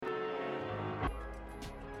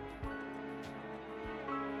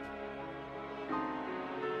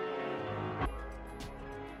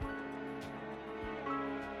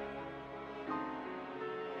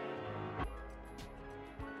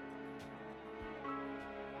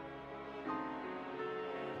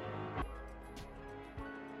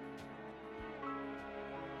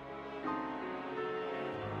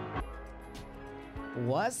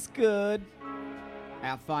What's good?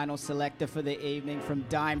 Our final selector for the evening from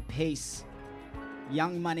Dime Piece,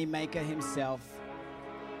 young money maker himself,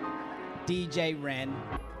 DJ Wren,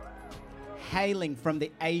 hailing from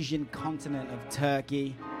the Asian continent of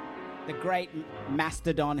Turkey, the great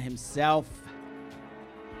mastodon himself,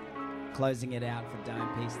 closing it out for Dime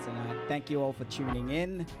Piece tonight. Thank you all for tuning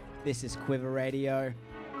in. This is QUIVR Radio.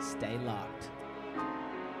 Stay locked.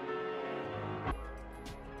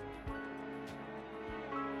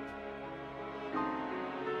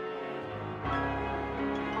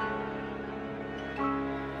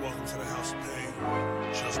 Welcome to the house of pain.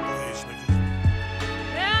 Just blaze, nigga.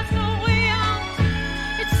 There's no way out.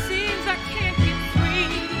 It seems I can't get free.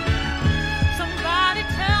 Somebody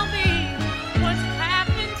tell me what's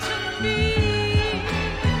happened to me.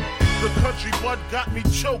 The country blood got me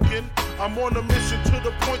choking. I'm on a mission to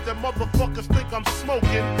the point that motherfuckers think I'm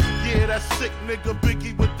smoking. Yeah, that sick nigga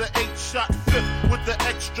Biggie with the 8-shot fifth with the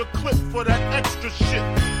extra clip for that extra shit.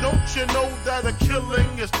 Don't you know that a killing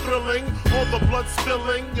is thrilling? All the blood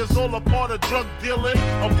spilling is all a part of drug dealing.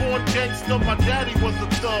 A born gangster, my daddy was a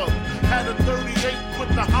thug. Had a 38 with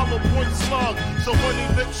the hollow point slug. So when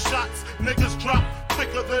he lick shots, niggas drop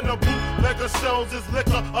quicker than a bootlegger sells his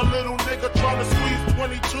liquor. A little nigga trying to squeeze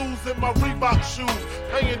 22s in my Reebok shoes,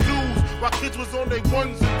 paying dues while kids was on their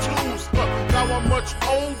ones and twos. Now I'm much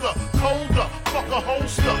older, colder, fuck a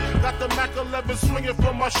holster. Got the Mac 11 swinging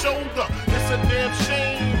from my shoulder. It's a damn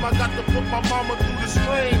shame I got to put my mama through the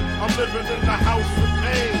strain. I'm living in the house of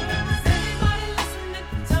pain.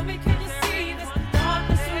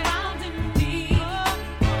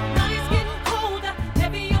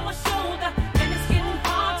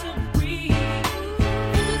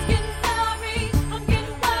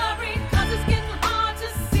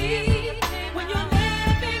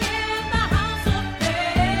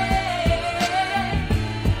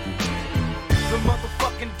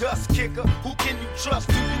 Who can you trust?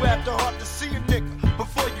 Do you have the heart to see a nigga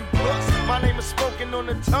before you bust? My name is spoken on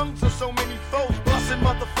the tongues of so many foes. Busting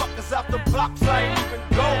motherfuckers out the box, I ain't even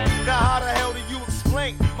go. Now how the hell do you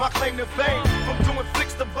explain my claim to fame? From doing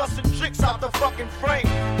flicks to busting tricks out the fucking frame.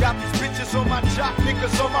 Got these bitches on my jock,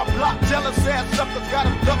 niggas on my block. Jealous ass suckers got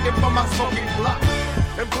them ducking from my smoking block.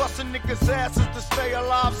 And busting niggas' asses to stay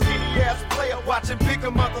alive. Skinny ass player watching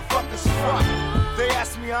bigger motherfuckers front. They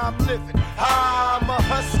ask me how I'm living. I'm a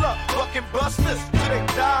hustler, fucking busters. Till they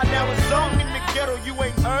die, now it's on in the ghetto, you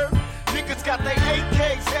ain't heard. Niggas got their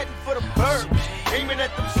AKs heading for the bird. Aiming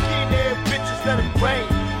at them skinny bitches, let them rain.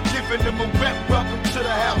 Giving them a wet welcome to the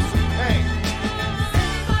house of pain.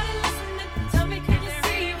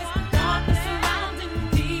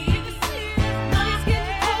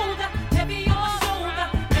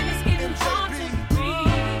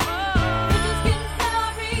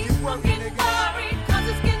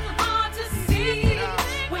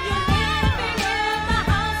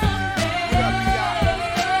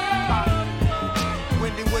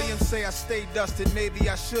 Stay dusted, maybe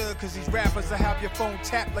I should, cause these rappers will have your phone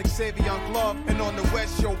tapped like Savion Glove. And on the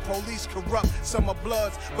West, yo, police corrupt, some are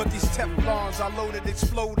bloods, but these Teflons are loaded,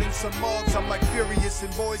 exploding some mugs. I'm like furious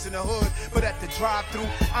and boys in the hood, but at the drive-thru,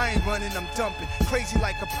 I ain't running, I'm dumping. Crazy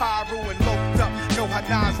like a pyro and loped up, know how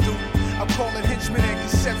Nas do. I'm calling henchmen and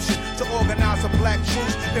conception to organize a black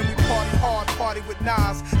truce. Then we party hard, party with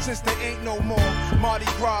Nas, since there ain't no more Mardi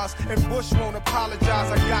Gras. And Bush won't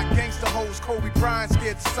apologize. I got gangster hoes, Kobe Bryant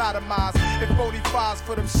scared to sodomize. And 45s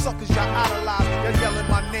for them suckers y'all idolize. Y'all yelling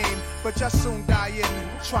my name, but y'all soon die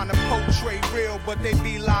in. Trying to portray real, but they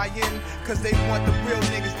be lying. Cause they want the real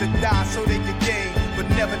niggas to die so they can gain. But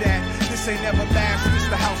never that, this ain't everlasting, this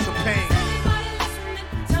the house of pain.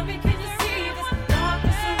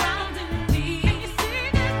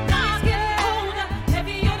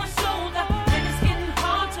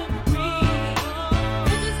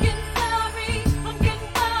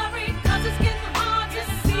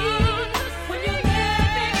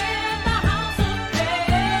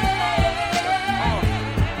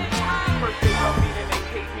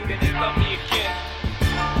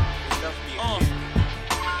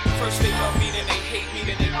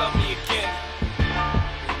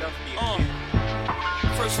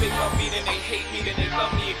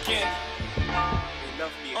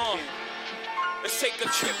 Let's take a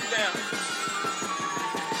trip down.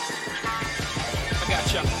 I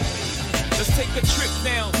got y'all. Let's take a trip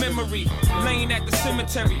down memory lane at the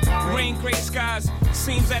cemetery. Rain, gray skies,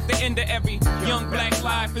 seems at the end of every young black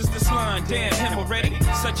life is this line. Damn, him already,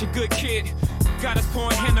 such a good kid. Got us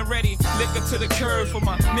pouring hen already. Liquor to the curb for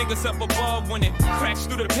my niggas up above. When it cracks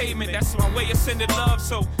through the pavement, that's my way of sending love.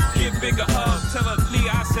 So give bigger hug. Tell her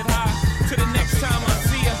Leah I said hi. Till the next time I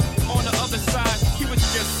see her on the other side. He was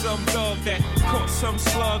just some dog that caught some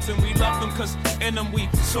slugs, and we loved him cause in him we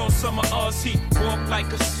saw some of us. He walked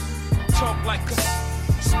like us, talk like us,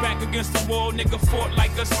 back against the wall, nigga fought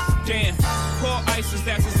like us. Damn, poor Isis,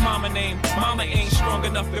 that's his mama name. Mama ain't strong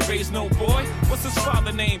enough to raise no boy. What's his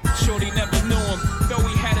father name? Shorty never knew him, though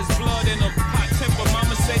he had his blood in him. Hot temper,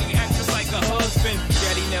 mama said he acted like a husband.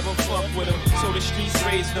 Daddy never fucked with him, so the streets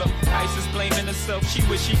raised him. Isis blaming herself, she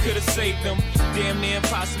wish she could've saved him. Damn near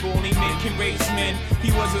impossible, only men can raise men.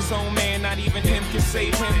 He was his own man, not even him can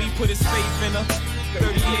save him. He put his faith in her.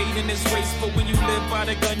 38 in his waist, but when you live by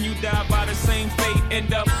the gun, you die by the same fate.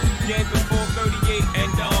 End up dead before 38,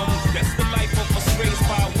 and that's the life of us raised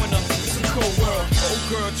by a winner. It's a cold world. Old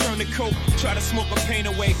girl turn to coke, try to smoke her pain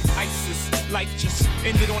away. Isis, life just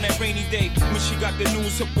ended on that rainy day when she got the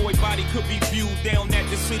news her boy body could be viewed down at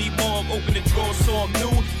the city morgue. Open the door, saw him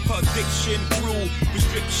nude. Her addiction grew,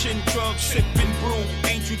 restriction, drugs, sipping brew.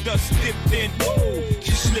 Angel dust dipped in, woo.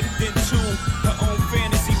 She slipped into her own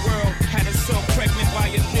fantasy world. Had herself pregnant by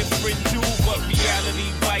a different dude, but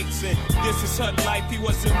reality bites, and this is her life. He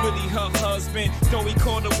wasn't really her husband, though he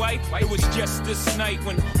called her wife. It was just this night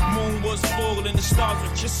when the moon was full and the stars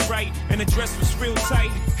were just right, and the dress was real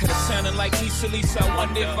tight. Had it sounding like Lisa, Lisa, I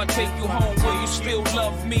wonder if I take you home, will you still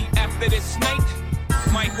love me after this night?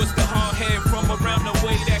 Mike was the hard head from around the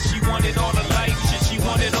way that she wanted all the life, shit, she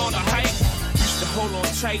wanted all the hype. To hold on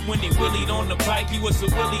tight when they willied on the bike. He was a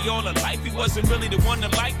willie all her life. He wasn't really the one to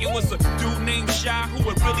like. It was a dude named Shy who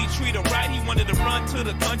would really treat her right. He wanted to run to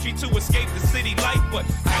the country to escape the city life. But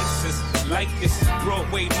Isis, like this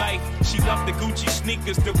Broadway life. She loved the Gucci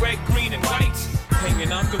sneakers, the red, green, and whites. Hanging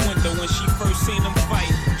out the window when she first seen him fight.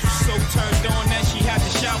 She was so turned on that she had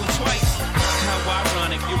to shower twice. How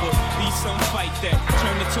ironic, it would be some fight that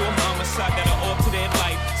turned into a homicide that'll alter their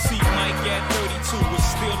life. See, Mike at 32 was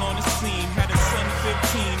still on the scene. Had a son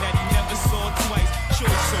 15 that he never saw twice.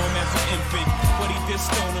 Sure saw him as an infant, but he did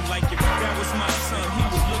stone him like if that was my son, he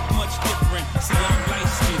would look much different. See, I'm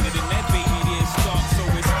light-skinned and that baby is dark, so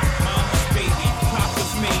it's mama's baby,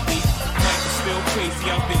 papa's maybe. Mike was still crazy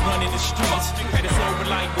out there running the streets. Had his over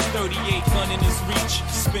life with 38 gun in his reach.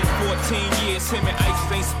 Spent 14 years, him and Ice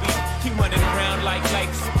ain't speak. He running around like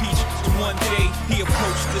life's a peach. And one day he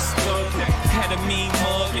approached this thug that had a mean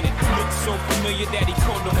mug, and it looked so familiar that he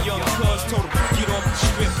called him young cuz. Told him get off the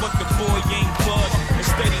strip, but the boy ain't budged.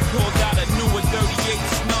 Instead he pulled out a newer 38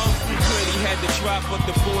 snub. He clearly had to drop, but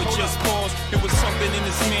the boy just paused. There was something in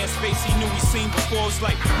this man's face he knew he seen before. It's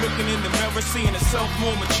like looking in the mirror, seeing himself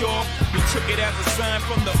more mature. He took it as a sign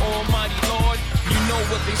from the Almighty Lord. You know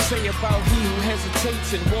what they say about he who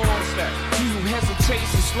hesitates in wars, that he who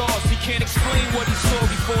hesitates is lost. He can't explain what he saw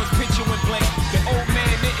before his picture went blank. The old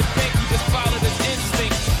man didn't think, he just followed his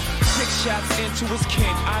instinct. 6 shots into his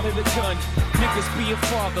kin, out of the gun. Niggas be a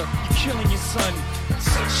father, you killing your son.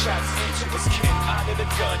 6 shots into his kin, out of the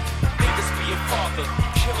gun. Niggas be a father, you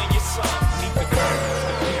killing your son. Leave the gun.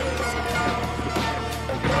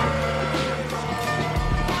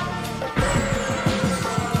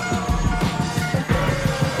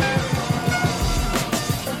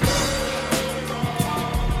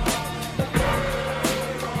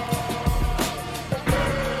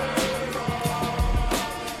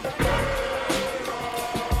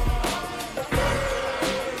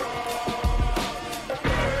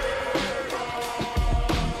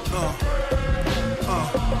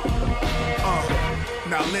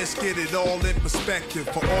 Now let's get it all in perspective.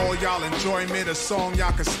 For all y'all enjoyment, a song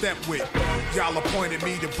y'all can step with. Y'all appointed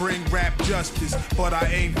me to bring rap justice, but I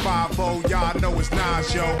ain't 5-0, y'all know it's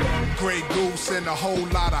Nas, yo. Grey Goose and a whole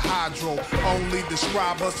lot of hydro. Only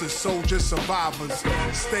describe us as soldier survivors.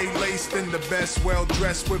 Stay laced in the best, well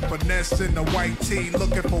dressed with finesse in the white tee,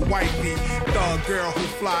 looking for wifey. Thug girl who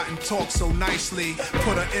fly and talk so nicely.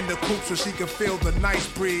 Put her in the coupe so she can feel the nice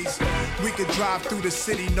breeze. We could drive through the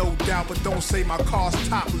city, no doubt, but don't say my car's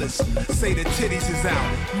topless. Say the titties is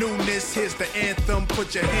out. Newness, here's the anthem.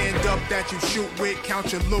 Put your hand up that you shoot with,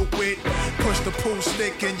 count your loot with. Push the pool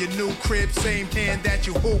stick in your new crib, same hand that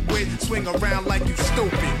you hoop with. Swing around like you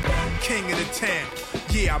stupid. King of the town,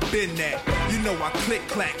 yeah, I been that. You know I click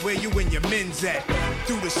clack, where you and your men's at.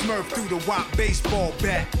 Through the Smurf, through the WAP baseball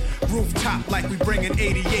bat. Rooftop like we bringing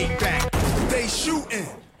 88 back. They shooting.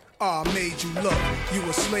 I made you look. You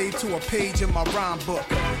a slave to a page in my rhyme book.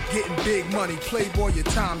 Getting big money, playboy, your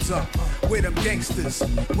time's up. Where them gangsters,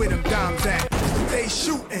 where them dimes at? They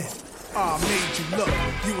shooting. I made you look.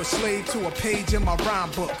 You a slave to a page in my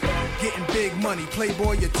rhyme book. Getting big money,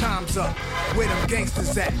 playboy, your time's up. Where them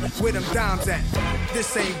gangsters at? Where them dimes at?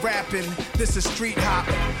 This ain't rapping, this is street hop.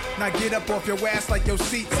 Now get up off your ass like your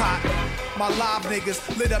seat's hot. My live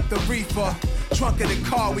niggas lit up the reefer. Trunk of the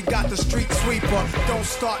car, we got the street sweeper. Don't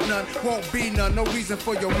start none, won't be none. No reason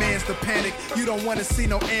for your mans to panic. You don't wanna see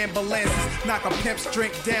no ambulances. Knock a pimp's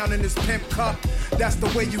drink down in his pimp cup. That's the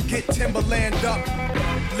way you get Timberland up.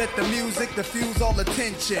 Let the music diffuse all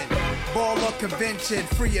attention. Baller convention,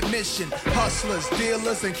 free admission. Hustlers,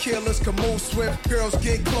 dealers, and killers can move swift. Girls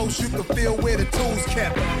get close, you can feel where the tools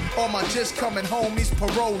kept. All my just coming homies,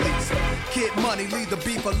 parolees. Get money, leave the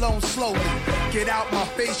beef alone slowly. Get out my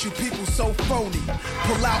face, you people so phony.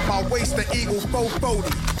 Pull out my waist, the eagle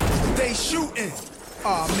 440. They shooting.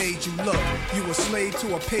 Made you look. You a slave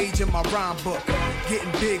to a page in my rhyme book.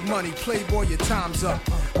 Getting big money, playboy, your time's up.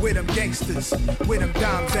 Where them gangsters, where them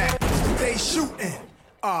dimes at? They shooting.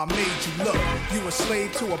 Made you look. You a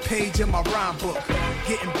slave to a page in my rhyme book.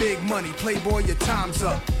 Getting big money, playboy, your time's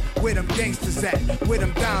up. Where them gangsters at? Where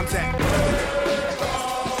them dimes at?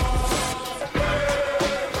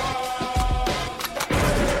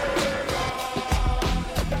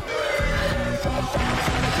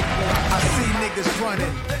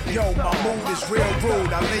 Running. Yo, my mood is real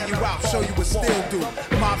rude. I lay you out, show you what still do.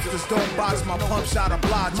 Mobsters don't box my pump shot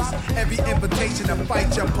obliges. Every invitation to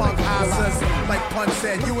fight your punk houses. Like Pun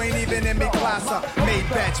said, you ain't even in me class. Made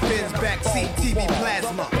batch, bins, backseat, TV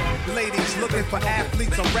plasma. Ladies looking for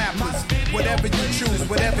athletes or rappers. Whatever you choose,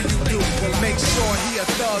 whatever you do, make sure he a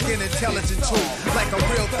thug and intelligent too. Like a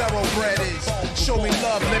real thoroughbred is. Show me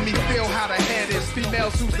love, let me feel how the head is.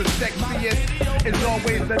 Females who's the sexiest is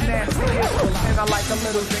always the nastiest. And I like a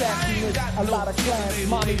little sassiness, a lot of class,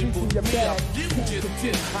 mommy, you do your best. You just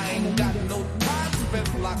did, I ain't got no time to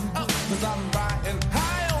best lock up, cause I'm riding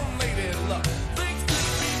high on lady luck. Things could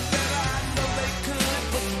be better, I know they could,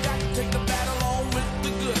 but you got to take the battle on with the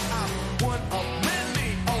good. I'm one of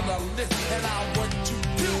many on the list, and I want you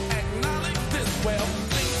to acknowledge this. Well,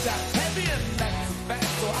 things got heavy and that's a fact,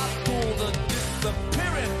 so I pulled a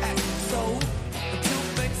disappearing act. So, until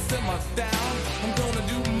things simmer down, I'm gonna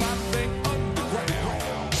do my thing.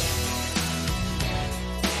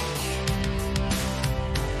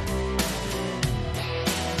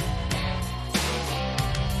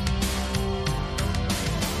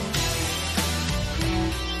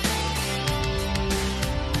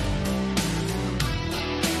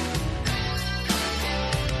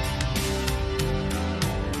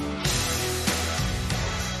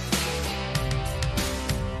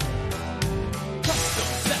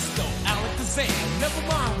 Never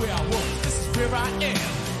mind where I was, this is where I am.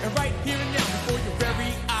 And right here and now, before your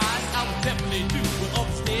very eyes, I will definitely do what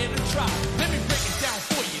others dare to try. Let me break it down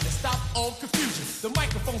for you to stop all confusion. The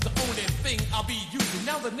microphone's the only thing I'll be using.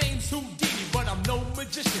 Now the name's Houdini, but I'm no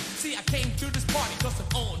magician. See, I came to this party cause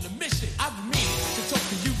I'm on a mission. I've been meaning to talk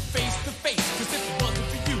to you face to face, cause if it wasn't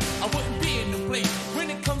for you, I wouldn't be in the place.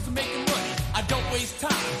 When it comes to making money, I don't waste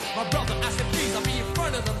time. My brother, I said please, I'll be in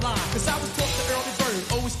front of the line. Cause I was taught the early bird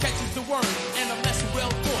always catches the worm. And a lesson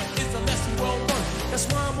well taught is a lesson well learned. That's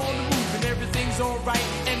why I'm on the move and everything's alright.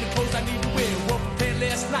 And the clothes I need to wear were prepared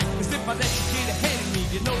last night. Cause if I let you get ahead of me,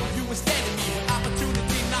 you know you were standing me. When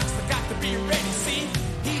opportunity knocks, I got to be ready. See,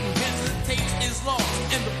 he who hesitates is lost.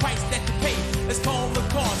 And the price that you pay is called the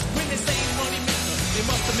cost. When they say money maker, they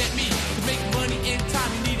must have met me. To make money in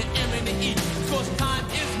time, you need an M and an E. Cause time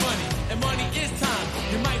is money, and money is time.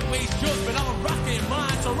 You might waste yours, but I'm rocking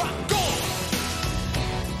mine, so rock, go!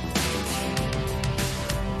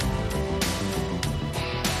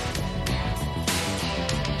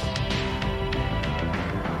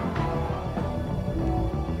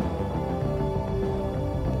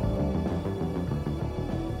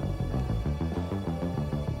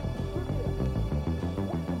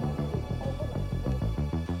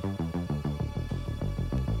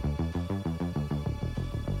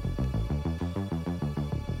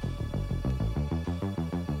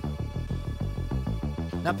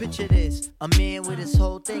 Now picture this, a man with his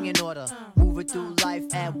whole thing in order, moving through life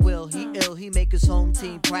at will. He ill, he make his home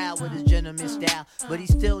team proud with his gentleman style, but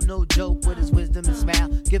he's still no joke with his wisdom and smile,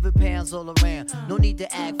 giving pounds all around. No need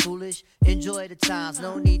to act foolish, enjoy the times,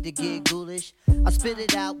 no need to get ghoulish. I spit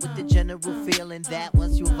it out with the general feeling that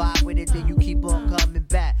once you vibe with it, then you keep on coming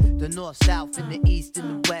back. The north, south, and the east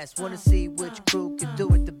and the west, wanna see which crew can do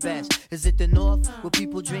it the best. Is it the north, where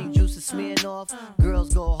people drink juice and smearing off?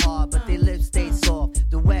 Girls go hard, but they lips stay soft.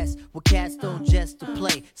 The west, where cats don't just to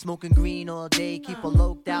play, smoking green all day, keep a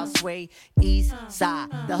loped out sway. East side,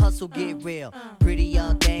 the hustle get real, pretty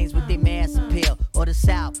young things with their mass appeal. Or the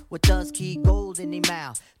south, where thugs keep gold in their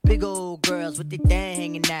mouth, big old girls with their thing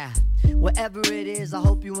hanging out. Whatever it is, I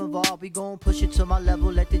hope you involved. We gon' push it to my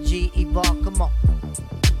level, let the G evolve. Come on.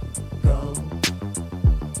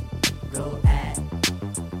 Go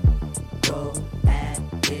at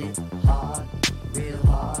it hard, real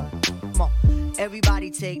hard. Come on. Everybody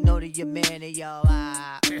take note of your man and yo,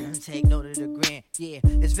 take note of the grand. Yeah,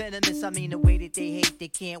 it's venomous, I mean the way that they hate. They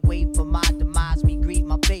can't wait for my demise, me greet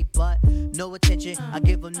my fate. But no attention, I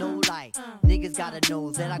give them no light. Niggas gotta know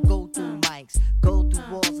that I go through mics, go through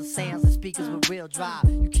walls of sounds and speakers with real drive.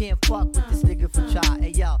 You can't fuck with this nigga from try.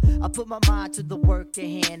 Hey yo, I put my mind to the work at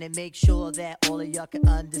hand and make sure that all of y'all can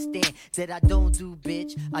understand that I don't do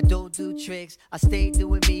bitch, I don't do tricks. I stay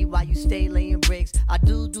doing me while you stay laying bricks. I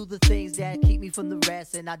do the things that keep me from the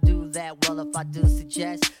rest, and I do that well if I do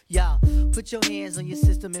suggest. Yo, put your hands on your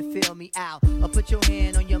system and feel me out. Or put your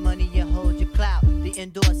hand on your money and hold your clout. The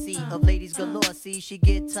endorsee of ladies galore. See, she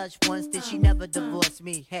get touched once, then she never divorced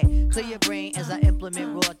me. Hey, clear your brain as I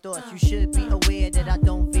implement raw thoughts. You should be aware that I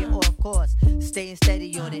don't veer off course. Staying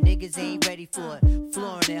steady on it, niggas ain't ready for it.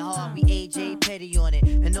 Flooring it hard, we AJ Petty on it.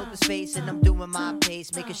 An open space and I'm doing my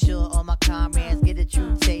pace, making sure all my comrades get a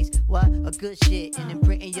true taste. What? A good shit and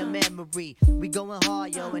imprinting your memory. We going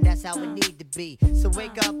hard, yo, and that's how it need to be. So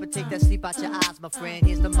wake up and take that sleep out your eyes, my friend.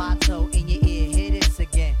 Here's the motto in your ear, hear this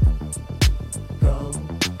again. Go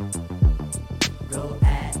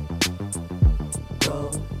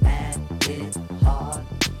at it hard,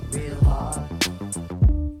 real hard.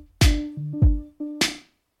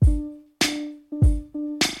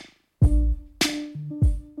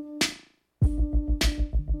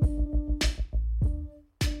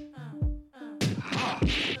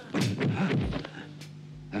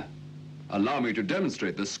 Allow me to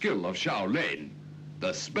demonstrate the skill of Shaolin,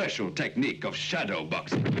 the special technique of shadow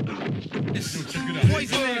boxing.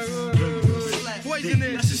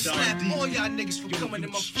 Poisonous. I should slap all y'all niggas for coming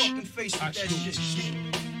in my fucking face with that shit.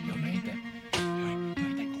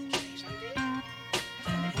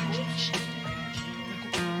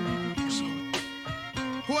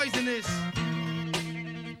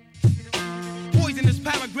 Poisonous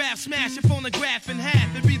paragraph, smash your phonograph in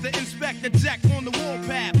half and read the Inspector Jack on the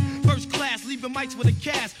warpath. First class, leaving mics with a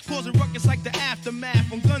cast, causing ruckus like the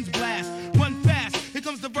aftermath on guns blast. Run fast, here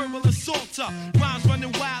comes the verbal assaulter. Rhymes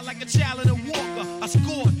running wild like a child in a walker. I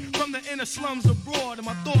scored from the inner slums abroad, and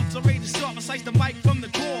my thoughts are raging sharp. I slice the mic from the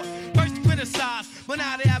cord. First criticized, but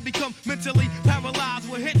now they have become mentally paralyzed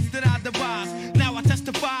with hits that I devise. Now I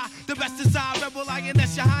testify, the best is I, rebel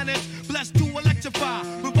INS, your highness, blessed to electrify.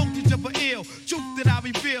 Revoltage of an ill, truth that I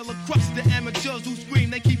reveal across the amateurs who scream,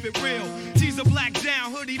 they keep it real. Teaser black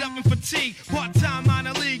down, hoodied up in fatigue. Part-time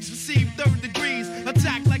minor leagues receive third degrees.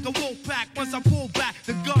 Attack like a wolf pack, once I pull back,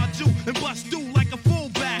 the guard you and bust through like a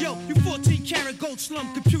fullback. Yo, you 14-karat gold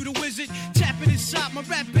slum computer wizard, tapping inside my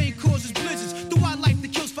rap vein causes blizzards. The wildlife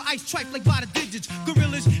that kills for ice tripe like by the digits.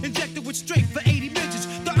 Gorillas injected with strength for 80 midgets.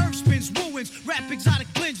 The earth spins, ruins, rap exotic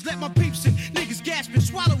blends. Let my peeps in, niggas gasping,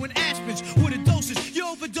 swallowing aspirins. With a dosage, you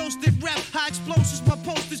overdosed it, rap, high explosives. My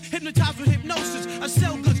posters hypnotized with hypnosis. I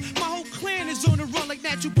sell goods, my whole clan is on the run like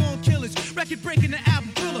natural born killers. Record breaking the album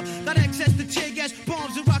filler. Got access to tear gas,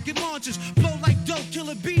 bombs, and rocket launchers. Blow like dope,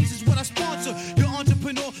 killer bees is what I sponsor. Your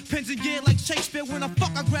entrepreneur, pens and gear like Shakespeare. When I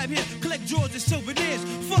fuck, I grab here, collect drawers and souvenirs.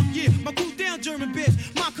 Fuck yeah, my crew down German beers.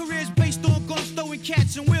 My career's based on guns, throwing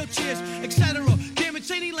cats in wheelchairs, etc. Damage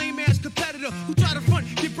any lame ass competitor who try to front,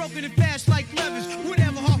 get broken and fast like levers.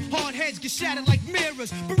 Whatever, hard heads get shattered like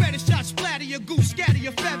mirrors. Beretta shots splatter your goose, scatter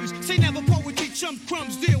your feathers. Say never poetry, chum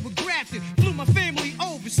crumbs, deal with grafting. Flew my family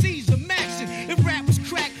overseas, a maxing. If rap was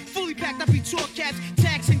cracked, fully packed, I be tour caps,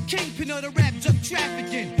 taxing, kingpin of the rap drug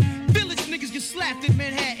trafficking. Village niggas get slapped in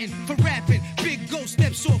Manhattan for rapping. Big ghost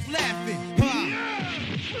steps off laughing.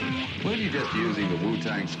 Were you just using the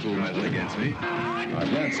Wu-Tang school method against me?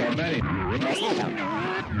 I've learned so many.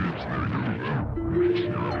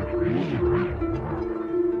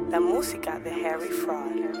 La música de Harry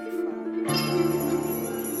Fraud.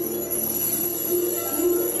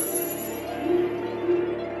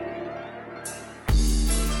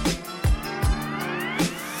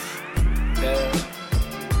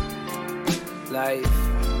 Life.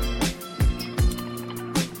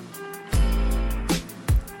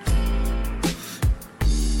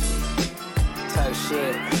 Type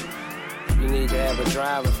shit. You need to have a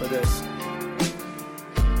driver for this.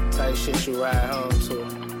 Type shit you ride home to.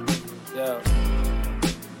 Yo.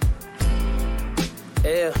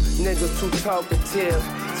 Yeah, niggas too talkative.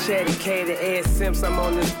 Chatty K to Ed Simps, I'm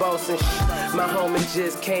on this boss and shit. My homie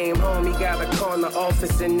just came home, he got a corner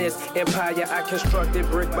office in this empire I constructed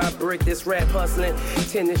brick by brick. This rap hustling,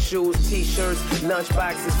 tennis shoes, t-shirts, lunch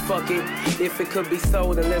boxes, fuck it. If it could be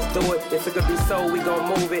sold, then let's do it. If it could be sold, we gon'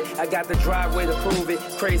 move it. I got the driveway to prove it.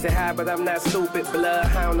 Crazy high, but I'm not stupid.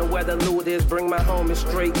 Bloodhound, know where the loot is, bring my homie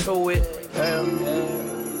straight to it.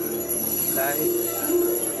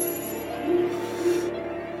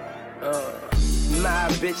 My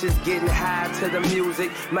bitches getting high to the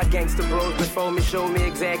music. My gangster bros before me showed me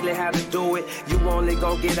exactly how to do it. You only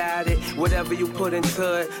gon' get out it, whatever you put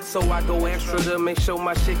into it. So I go extra to make sure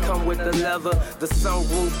my shit come with the leather. The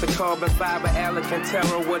sunroof, the carbon fiber,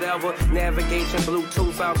 Alcantara, whatever. Navigation,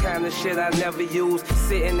 Bluetooth, all kind of shit I never use.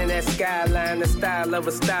 Sitting in that skyline, the style of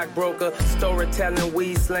a stockbroker. Storytelling,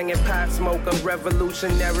 weed slinging, pot smoker.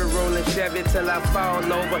 Revolutionary rolling Chevy till I fall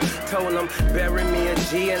over. Told them, bury me a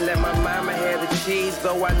G and let my mama have the cheese.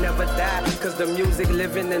 Though I never die, cause the music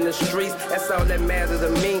living in the streets, that's all that matters to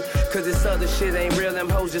me. Cause this other shit ain't real, them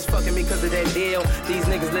hoes just fucking me cause of that deal. These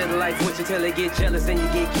niggas live life with you till they get jealous and you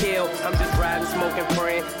get killed. I'm just riding, smoking,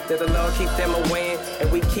 praying that the Lord keep them away.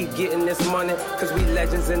 And we keep getting this money, cause we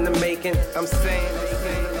legends in the making. I'm saying.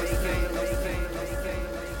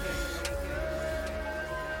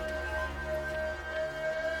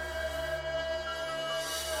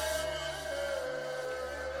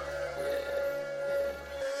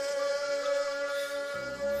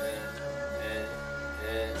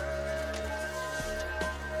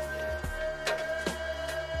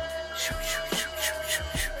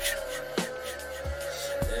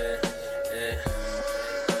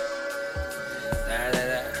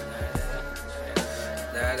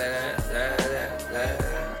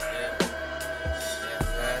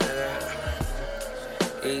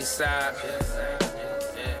 Eastside,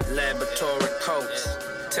 laboratory coats,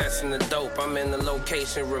 testing the dope, I'm in the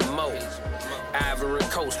location remote. Ivory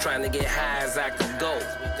Coast, trying to get high as I could go.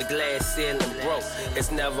 The glass ceiling broke,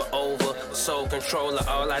 it's never over. Soul controller,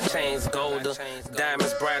 all our chains golder.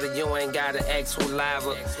 Diamonds brighter, you ain't gotta ask who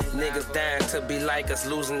liver. Niggas dying to be like us,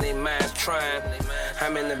 losing their minds trying.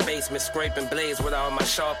 I'm in the basement scraping blades with all my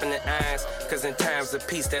sharpening irons. Cause in times of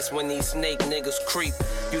peace, that's when these snake niggas creep.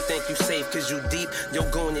 You think you safe cause you deep, your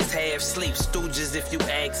goon is half sleep. Stooges if you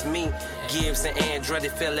ask me. Gibbs and Andretti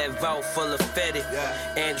fill that vault full of fetty.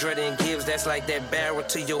 Andretti and Gibbs, that's like that barrel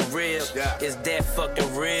to your rib. Is that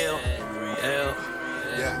fucking real?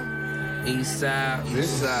 East side. This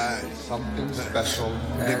side. Something special.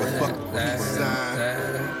 Nigga, fuck east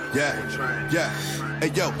side.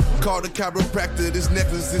 Hey yo, call the chiropractor, this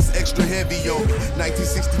necklace is extra heavy on me.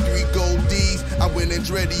 1963 gold D's, I went and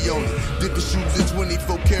dready on it. Did the shoes in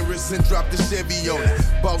 24 carats and dropped the Chevy on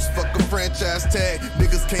it. Boss fuck a franchise tag,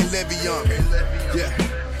 niggas can't levy on me.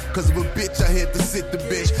 Cause of a bitch, I had to sit the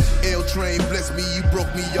bench. L-Train, bless me, you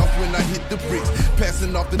broke me off when I hit the bricks.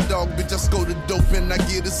 Passing off the dog, bitch, I score the dope and I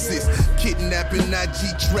get assist. Kidnapping,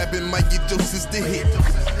 IG trapping, might get your sister hit.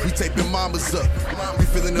 We taping mamas up, we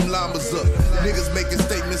filling them llamas up. Niggas making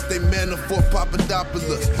statements, they manna for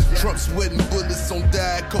Papadopoulos. Trump sweating bullets on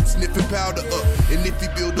Diet Coke, sniffing powder up. And if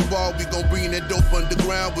he build a wall, we gon' bring that dope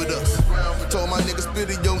underground with us. Told my niggas, spit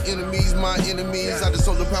it, your enemies, my enemies. I just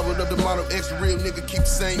sold the power of the Model X, real nigga keep the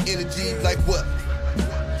same energy, like what?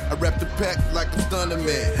 I rap the pack like a stunner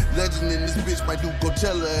man. Legend in this bitch might do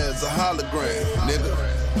Coachella as a hologram, nigga.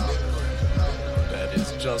 That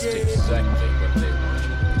is just exactly what they want.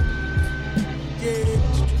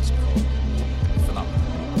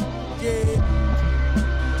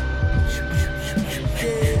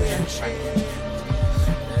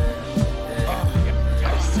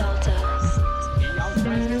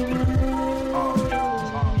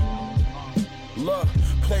 Look,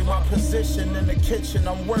 play my position in the kitchen,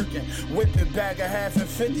 I'm working. Whip it, bag of half and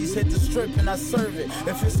 50s, hit the strip and I serve it.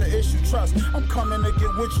 If it's an issue, trust, I'm coming to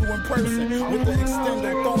get with you in person. With the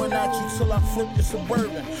extender throwing at you till I flip your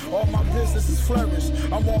Suburban. All my businesses flourish,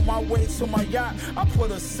 I'm on my way to my yacht. I put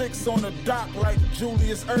a 6 on the dock like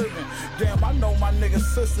Julius Erving. Damn, I know my nigga's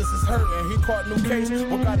sisters is hurting. He caught new case,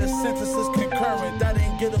 but got his sentences concurrent. That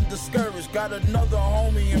ain't get him discouraged. Got another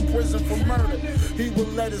homie in prison for murder. He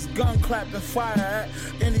would let his gun clap and fire at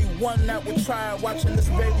anyone that would try. Watching this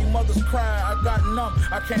baby mother's cry, I got numb,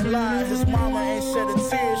 I can't lie. His mama ain't shed a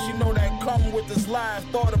tear, she know that come with his life.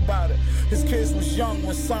 Thought about it, his kids was young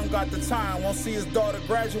when son got the time. Won't see his daughter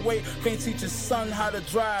graduate, can't teach his son how to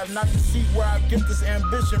drive. Not to see where I get this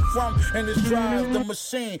ambition from and this drive, the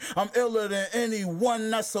machine. I'm iller than anyone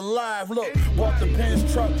that's alive. Look, bought the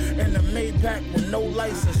Benz truck and the Maybach with no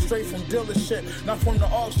license. Straight from dealership, not from the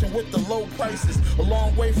auction with the low prices. A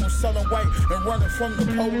long way from selling white and running from the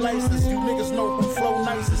polices. You niggas know who flow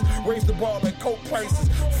nicest. Raise the ball at coke prices.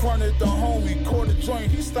 Fronted the homie, caught a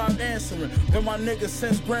joint, he stopped answering. Been my nigga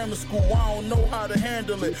since grammar school, I don't know how to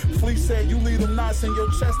handle it. Flea said you leave them knots in your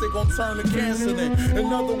chest, they gon' turn to cancer then.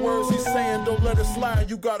 In other words, he's saying don't let it slide,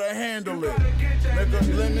 you gotta handle it.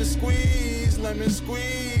 Nigga, lemon squeeze, lemon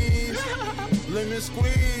squeeze. Lemon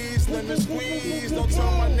squeeze, lemon squeeze. Don't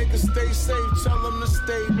tell my niggas stay safe, tell them to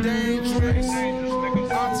stay dangerous.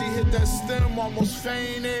 Auntie hit that stem, almost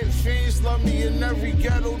fainted. Fiends love me in every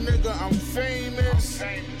ghetto, nigga, I'm famous.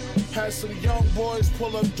 Had some young boys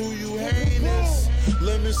pull up, do you heinous?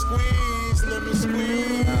 Lemon squeeze, lemon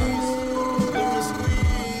squeeze, lemon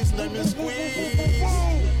squeeze, lemon squeeze.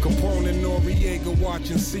 Capone and Noriega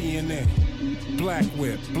watching CNN. Black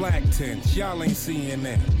whip, black tints, y'all ain't seeing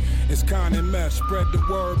that. It's kind of mess, spread the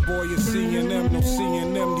word, boy, you're seeing them. No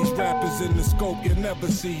seeing them, these rappers in the scope, you're never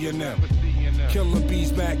seeing them. Killer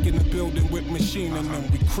bees back in the building with machining them.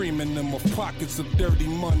 We creaming them of pockets of dirty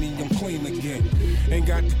money, I'm clean again. Ain't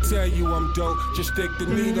got to tell you I'm dope, just stick the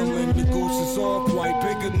needle in. The goose is all quite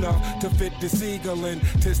big enough to fit the seagull in.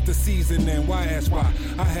 Tis the season and why ask why?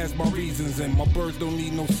 I has my reasons and my birds don't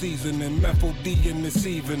need no seasoning. Methyl D in this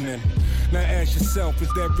evening. Now ask yourself, is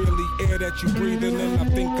that really air that you breathing in? I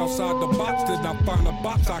think outside the box, then I find a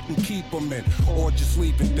box I can keep them in. Or just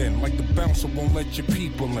leave it then, like the bouncer won't let your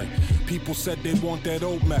people in. People said they want that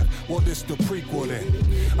old map, well this the prequel then.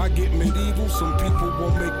 I get medieval, some people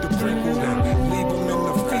won't make the prequel then. Leave them in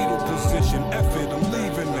the fetal position, F it, I'm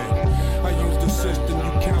leaving then. I use the system,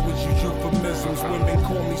 you cowards use euphemisms. Women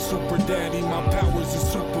call me super daddy, my powers is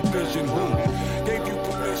supervision. Who gave you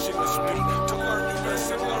permission to speak, to learn your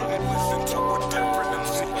lesson, learn and listen to a different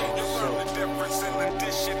MC. You learn the difference in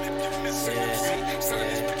addition if you're missing MC. Sign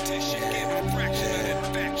this petition, give a fraction of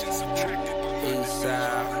the faction subtracted by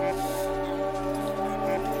inside.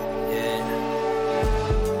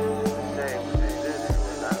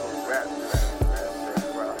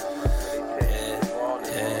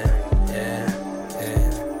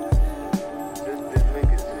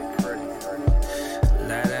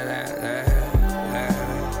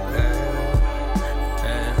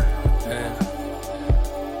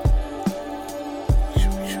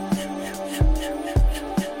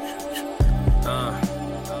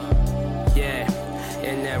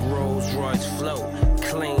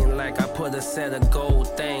 Put a set of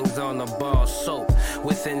gold things on a bar soap.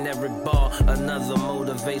 Within every bar, another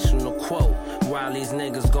motivational quote. While these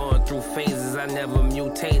niggas going through phases, I never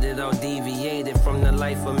mutated or deviated from the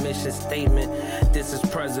life of mission statement. This is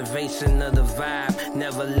preservation of the vibe.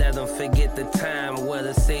 Never let them forget the time.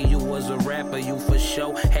 Whether say you was a rapper, you for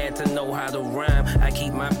sure had to know how to rhyme. I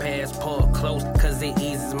keep my passport close, cause it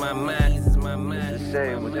eases my mind. It's a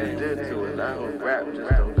shame what they did to it. I don't rap, just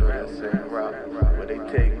don't do that same rock. Where they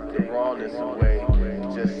take the rawness away,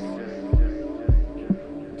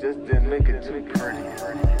 just didn't make it too pretty.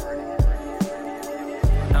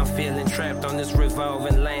 I'm feeling trapped on this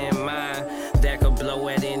revolving landmine that could blow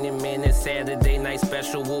at any minute. Saturday night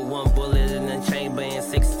special with one bullet in the chamber and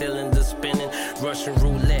 6 cylinders spinning. Russian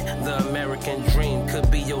roulette, the American dream. Could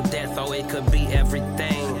be your death or it could be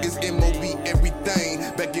everything. It's MOB everything.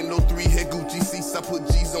 Back in 03, had Gucci seats, I put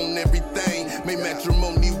G's on everything. Made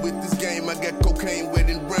matrimony with this game, I got cocaine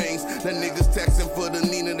wedding rings. That niggas taxing for the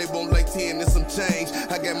Nina, they want like 10 and some change.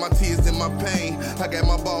 I got my tears and my pain, I got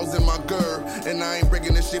my balls and my girl. And I ain't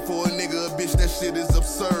breaking this shit for a nigga, a bitch, that shit is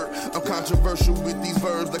absurd. I'm controversial with these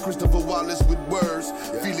verbs, like Christopher Wallace with words,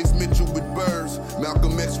 Felix Mitchell with birds,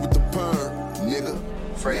 Malcolm X with the perm, nigga.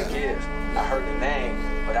 Freddie Gibbs, I heard the name,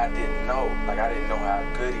 but I didn't know. Like, I didn't know how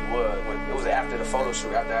good he was. When it was after the photo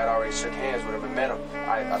shoot, after I had already shook hands with him and met him.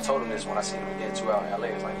 I told him this when I seen him again 2 out in LA.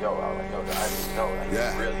 It's like, yo, I didn't know. Like,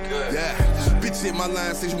 he's really good. Yeah, bitch hit my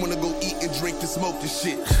line, says you wanna go eat and drink and smoke this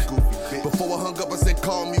shit. Before I hung up, I said,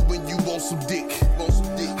 call me when you want some dick.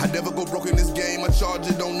 I never go broke in this game, I charge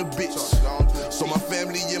it on the bitch. So my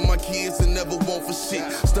family and my kids will never want for shit.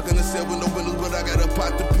 Stuck in the cell with no windows, but I got a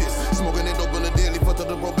pot to piss. Smoking it open the daily, fucked up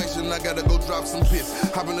the probation, I gotta go drop some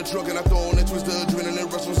piss. Hop in the truck and I throw on that twist of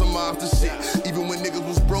adrenaline, rush on some monster shit. Even when niggas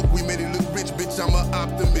was broke, we made it look rich, bitch, I'm an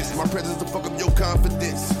optimist. My presence to fuck up your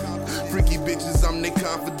confidence. Freaky bitches, I'm their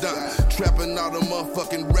confidant. Trapping all the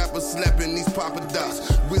motherfucking rappers, slapping these papa dots.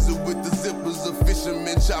 Wizard with the zippers, a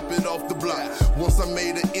fisherman, chop it off the block. Once I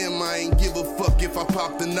made an M, I ain't give a fuck if I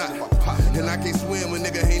popped or not. And I can't swim, a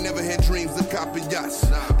nigga ain't never had dreams of copping yachts.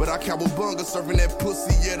 But I cowabunga, surfing that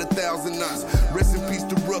pussy at 1,000 knots. Rest in peace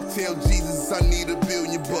to Ruck, tell Jesus I need $1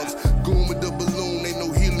 billion bucks. Goon with the balloon, ain't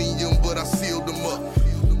no helium, but I sealed them up.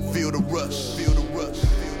 Feel the rush, feel the rush.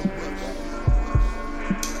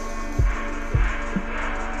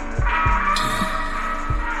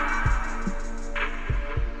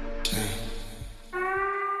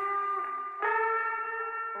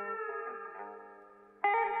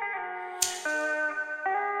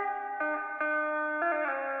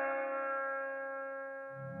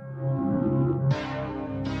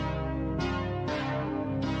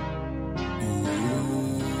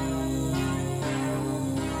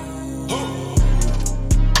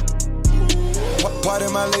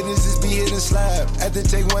 of my ladies is be hitting slab. Had to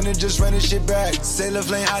take one and just run this shit back. Sailor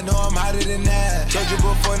flame, I know I'm hotter than that. Told you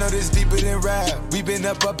before, know this deeper than rap. We been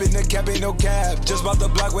up in the cap, ain't no cap. Just bought the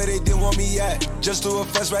block where they didn't want me at. Just threw a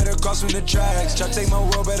fest right across from the tracks. Try to take my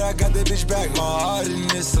world, but I got that bitch back. My heart in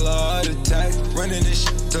this, a heart attack. Running this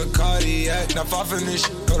shit to cardiac. Not far from this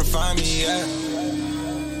shit, go to find me at.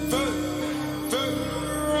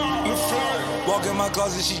 Walk in my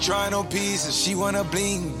closet, she trying on pieces. She wanna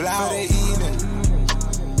bling, blah, they eating it.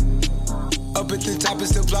 Up at the top and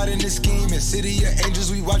still plotting and scheming. City of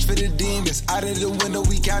angels, we watch for the demons. Out of the window,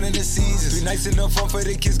 we counting the seasons. 3 nights in the phone for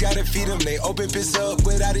the kids, gotta feed them. They open piss up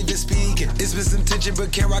without even speaking. It's been some tension,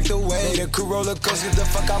 but can't rock the way. The crew roller coaster, get the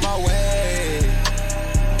fuck out my way.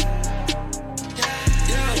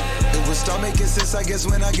 Will start making sense, I guess,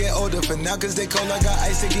 when I get older. For now, cause they cold, I got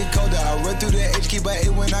ice, it get colder. I run through the H, keep by 8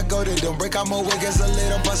 when I go there. Don't break out my wig as a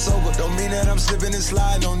lid, I'm sober. Don't mean that I'm slipping and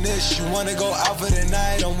sliding on this. You wanna go out for the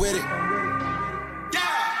night, I'm with it.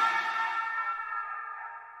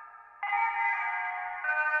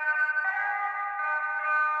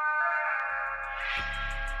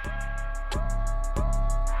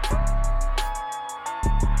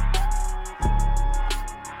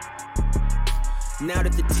 Now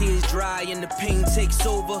that the tears dry and the pain takes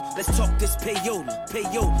over, let's talk this payola,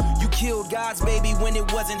 payola. You killed God's baby when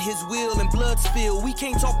it wasn't his will and blood spill. We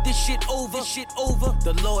can't talk this shit over,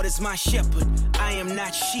 The Lord is my shepherd, I am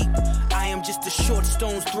not sheep. I am just a short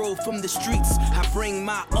stone's throw from the streets. I bring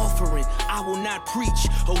my offering, I will not preach.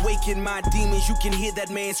 Awaken my demons, you can hear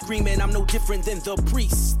that man screaming. I'm no different than the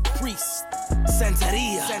priest.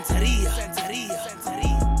 Santeria.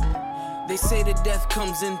 They say that death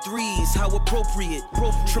comes in threes, how appropriate.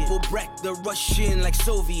 Triple brack the Russian like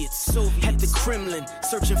Soviets. At the Kremlin,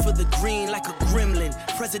 searching for the green like a gremlin.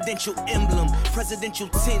 Presidential emblem, presidential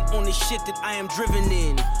tint on the shit that I am driven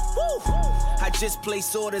in. Woo! I just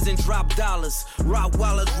place orders and drop dollars.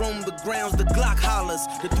 Rottweilers roam the grounds, the Glock hollers.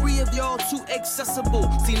 The 3 of y'all too accessible.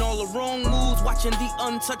 Seen all the wrong moves, watching the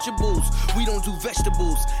untouchables. We don't do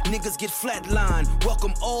vegetables, niggas get flatlined.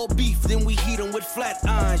 Welcome all beef, then we heat them with flat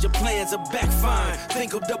irons. Your plans are backfiring.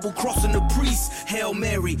 Think of double crossing the priest. Hail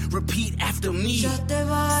Mary, repeat after me.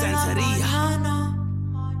 Santeria.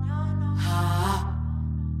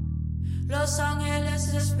 Los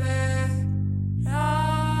ángeles esperarán.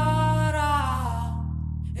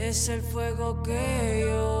 Es el fuego que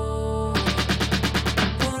yo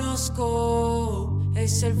conozco.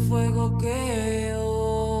 Es el fuego que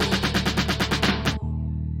yo.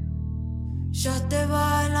 Ya te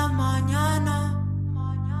va en la mañana.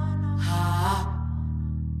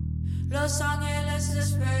 Los ángeles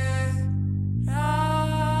esperarán.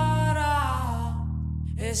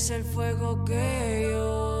 Es el fuego que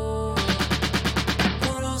yo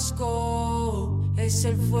conozco. Es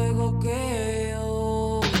el fuego que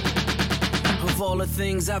yo. Of all the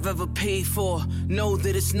things I've ever paid for, know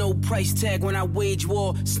that it's no price tag when I wage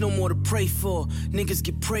war. It's no more to pray for. Niggas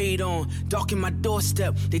get preyed on. Darken my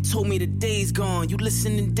doorstep. They told me the day's gone. You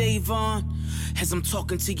listening, Davon? As I'm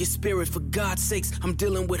talking to your spirit, for God's sakes, I'm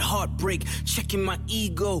dealing with heartbreak. Checking my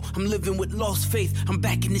ego. I'm living with lost faith. I'm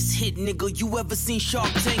back in this hit, nigga. You ever seen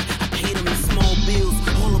Shark Tank? I paid them in small bills.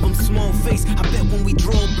 All of them small face. I bet when we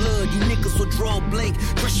draw blood, you niggas will draw blank.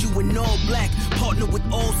 Dress you in all black. Partner with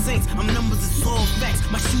all saints. I'm numbers, it's all facts.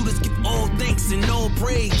 My shooters give all thanks and all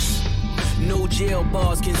praise. No jail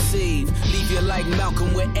bars can save. Leave you like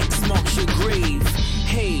Malcolm where X marks your grave.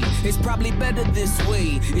 Hey, it's probably better this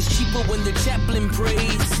way. It's cheaper when the chaplain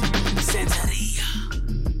prays. Santeria.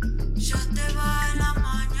 Ya te va en la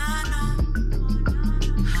mañana.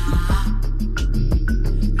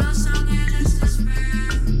 Los ángeles esperarán.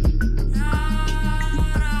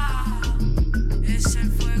 Es el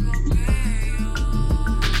fuego que yo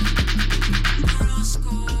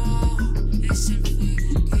conozco. Es el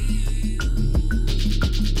fuego que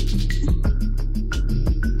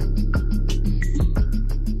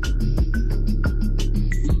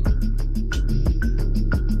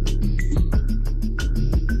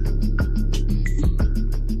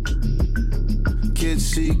Kids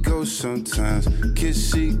see ghosts sometimes, kids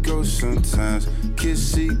see ghosts sometimes, kids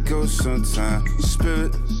see ghosts sometimes.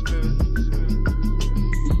 Spirit,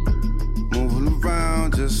 moving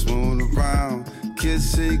around, just moving around. Kids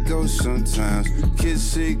see ghosts sometimes, kids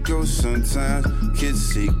see ghosts sometimes,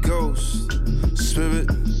 kids see ghosts. Spirit,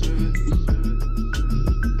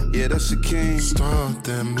 yeah, that's the king. Start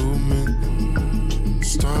that movement,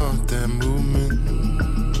 start that movement.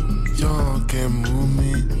 Y'all can't move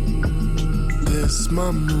me. This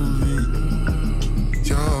my movie.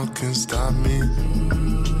 Y'all can stop me.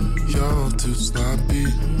 Y'all too sloppy.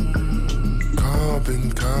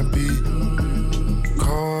 Carbon copy.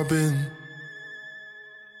 carbon.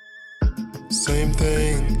 Same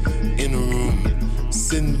thing in a room,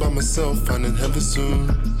 sitting by myself, finding heaven soon.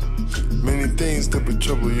 Many things that would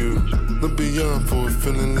trouble you. Look beyond for a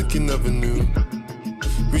feeling like you never knew.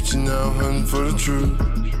 Reaching out, hunting for the truth.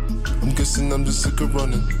 I'm guessing I'm just sick of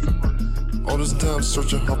running. All this time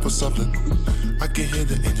searching hard for something. I can hear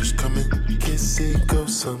the angels coming. Can't see go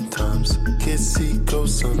sometimes. Can't see go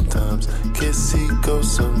sometimes. Can't see go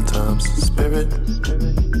sometimes. Spirit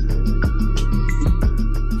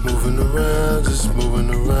moving around, just moving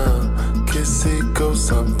around. Can't see go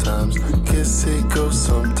sometimes. Can't see go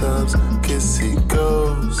sometimes. Can't see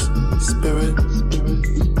goes. Spirit.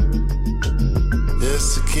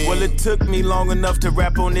 Well, it took me long enough to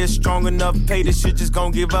rap on this, strong enough. Pay this shit, just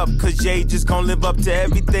gon' give up. Cause Jay just gon' live up to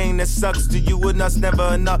everything that sucks to you and us,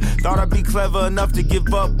 never enough. Thought I'd be clever enough to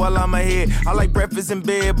give up while I'm ahead. I like breakfast in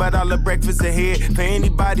bed, but I love breakfast ahead. For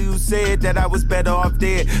anybody who said that I was better off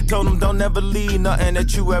dead, told them don't ever leave nothing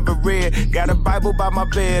that you ever read. Got a Bible by my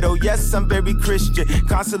bed, oh yes, I'm very Christian.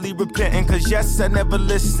 Constantly repenting, cause yes, I never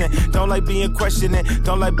listen. Don't like being questioning,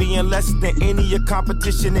 don't like being less than any of your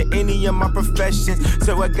competition in any of my professions.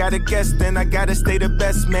 So I gotta guess, then I gotta stay the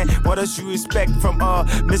best, man. What else you expect from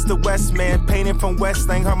Mr. West, man? Painting from West,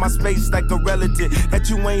 ain't hurt my space like a relative that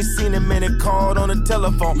you ain't seen a minute, called on the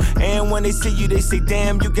telephone. And when they see you, they say,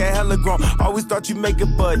 damn, you got hella grown. Always thought you make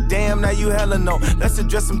it, but damn, now you hella know. Let's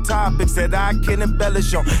address some topics that I can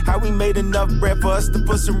embellish on. How we made enough bread for us to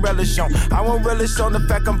put some relish on. I won't relish on the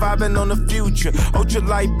fact I'm vibing on the future.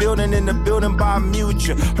 Ultralight building in the building by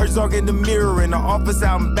Mutual. Herzog in the mirror in the office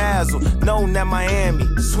out in Basel. Known at Miami,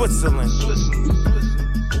 Switzerland.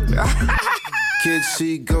 Kids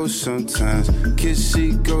see ghosts sometimes. Kids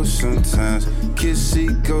see ghosts sometimes. Kids see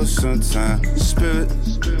ghosts sometimes. Spirit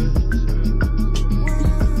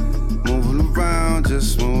moving around,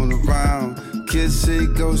 just moving around. Kids see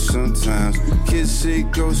ghosts sometimes. Kids see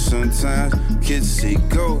ghosts sometimes. Kids see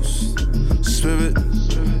ghosts. Spirit.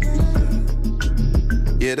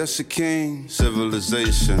 Yeah, that's a king.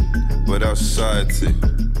 Civilization without society.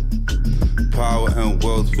 Power and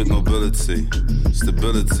wealth with nobility.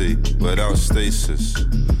 Stability without stasis.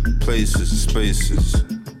 Places and spaces.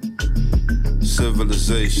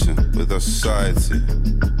 Civilization without society.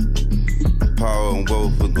 Power and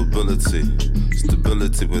wealth with nobility.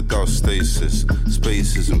 Stability without stasis.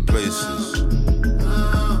 Spaces and places.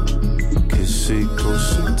 Kids see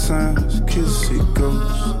ghosts sometimes. Kids see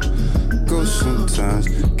ghosts. Ghosts sometimes.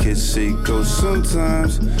 Kids see ghosts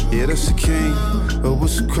sometimes. Yeah, that's the king. Oh,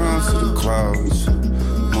 what's the crown to the clouds?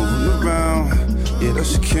 Moving around. Yeah,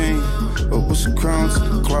 that's the king. Oh, what's the crown to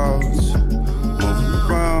the clouds? Moving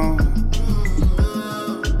around.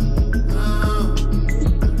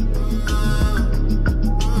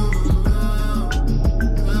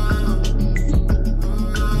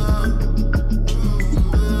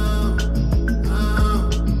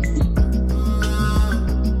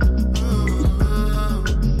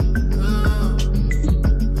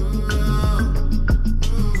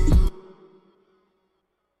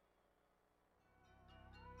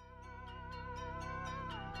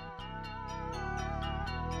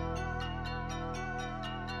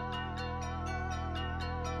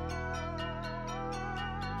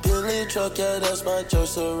 Truck, yeah, that's my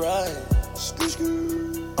choice to ride.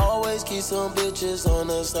 Always keep some bitches on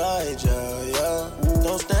the side, yeah, yeah.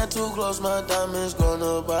 Don't stand too close, my diamonds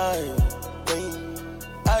gonna bite.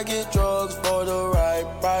 I get drugs for the right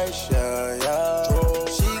price, yeah, yeah.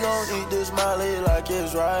 She gon' eat this Molly like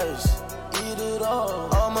it's rice. Eat it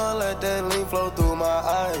all. I'ma let that lean flow through my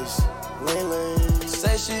eyes. Lean.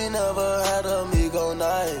 Say she never had a Migo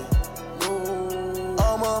night.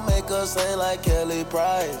 I'ma make her sing like Kelly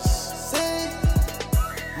Price.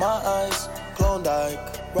 My eyes, Klondike,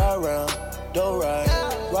 ride round, do right,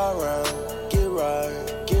 ride round,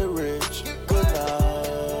 get rich, good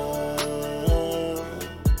night,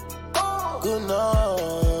 good night.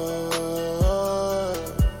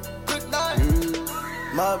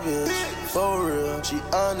 My bitch, for real, she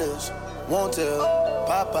honest, won't tell.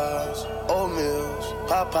 Popeyes, oatmeals,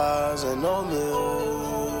 Popeyes and oatmeal.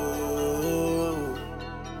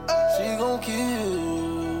 She gon' kill.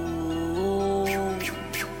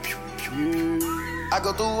 I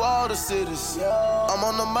go through all the cities. I'm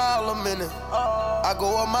on a mile a minute. I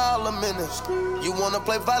go a mile a minute. You wanna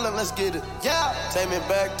play violent? Let's get it. Yeah. Take me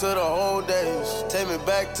back to the old days. Take me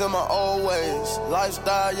back to my old ways.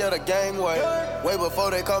 Lifestyle, yeah, the gang way. Way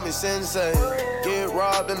before they call me sensei. Get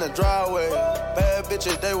robbed in the driveway. Bad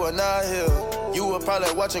bitches, they were not here. You were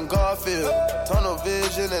probably watching Garfield. Tunnel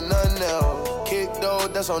vision and nothing else. Kick though,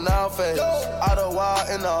 that's on our face. Out of wild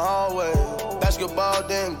in the hallway. Basketball,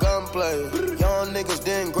 then gunplay. Young niggas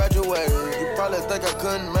didn't graduate. You probably think I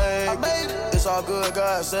couldn't make it. It's all good,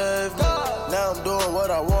 God saved me. Now I'm doing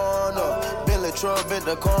what I wanna. Bentley truck in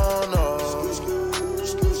the corner.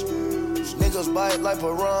 Niggas bite like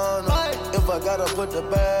piranha. If I gotta put the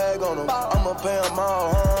bag on them, I'ma pay them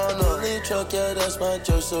all honor. Bentley truck, yeah, that's my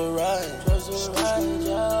church to ride.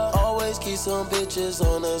 Always keep some bitches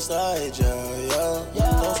on the side, yeah.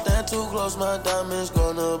 Don't stand too close, my diamonds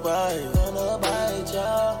gonna bite.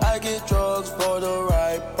 I get drugs for the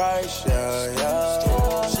right price,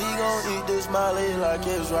 yeah. She gon' eat this Molly like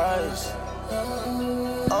it's rice.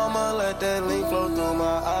 I'ma let that lean flow through my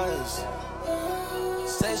eyes.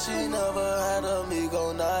 Say she never had a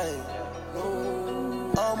Migo night.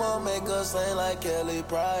 I'ma make her sing like Kelly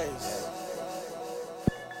Price.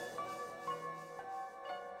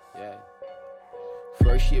 Yeah.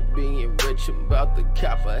 First year being rich, I'm about to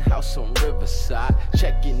cap a house on Riverside.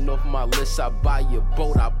 Checking off my list, I buy your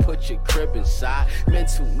boat, I put your crib inside.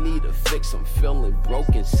 Mental need a fix, I'm feeling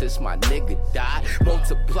broken since my nigga died.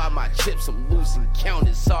 Multiply my chips, I'm losing count,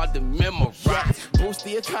 it's hard to memorize. Boost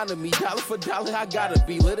the economy, dollar for dollar, I gotta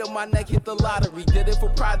be lit on my neck, hit the lottery. Did it for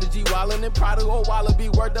Prodigy, wildin' and proud of old Wallaby.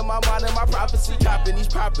 Word to my mind and my prophecy, copping these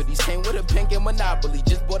properties. Came with a pink and monopoly,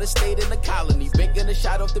 just bought a state in the colony. Banking a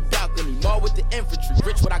shot off the balcony, more with the infantry.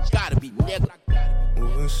 Rich what I gotta be, nigga.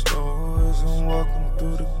 Moving slow as I'm walking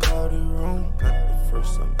through the cloudy room. Not the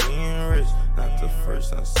first time being rich, not the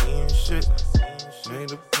first time seeing shit.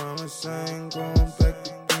 Made a promise I ain't going back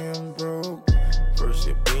to being broke. First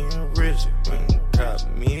year being rich, went and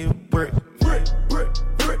caught me a brick. Brick.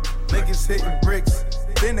 Niggas hitting bricks,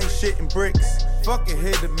 then they shitting bricks. Fucking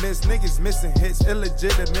hit or miss, niggas missing hits,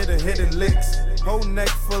 illegitimate or hidden licks. Whole neck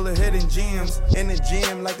full of hidden gems, in the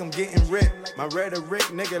gym like I'm getting ripped. My rhetoric,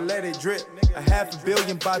 nigga, let it drip. $500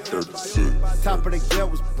 million by 36. Top of the gate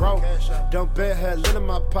was broke. Don't bet had lit in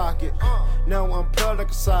my pocket. Now I'm plugged like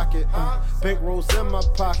a socket. Big rolls in my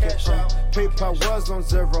pocket. PayPal was on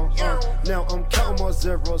zero. Now I'm counting more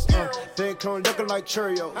zeros. Bank on looking like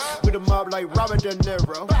Cheerios. With a mob like Robert De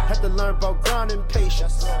Niro. Had to learn about grind and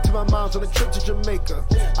patience. To my mom's on a trip to Jamaica.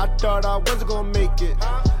 I thought I wasn't gonna make it.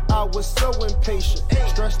 I was so impatient.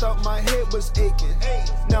 Stressed out, my head was aching.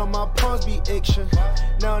 Now my palms be itching.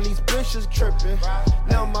 Now these bitches tripping.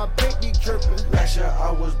 Now my paint be dripping. Last year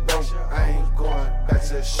I was broke, I ain't going back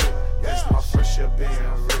to shit. That's my first year being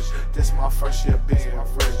rich. This my first year being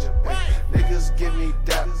rich. Hey, niggas give me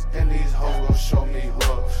dap, and these hoes gon' show me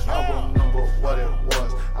love. I remember what it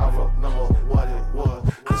was. I remember what it was.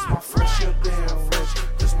 This my first year being rich.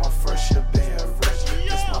 This my first year being rich.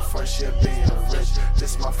 This my first year being rich.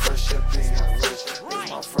 This my first year being rich. This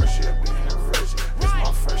my first year being rich. This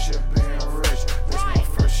my first year being rich. This my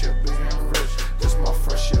first year being rich. This my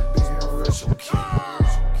first year being rich.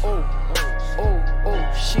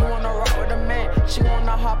 She wanna rock with the man. She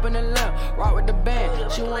wanna hop in the lamp, rock with the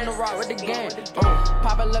band. She wanna rock with the gang.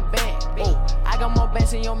 Popular band. I got more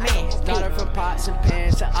bands than your man. Got her from pots and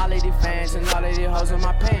pans to all of these fans and all of these hoes in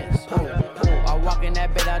my pants. I walk in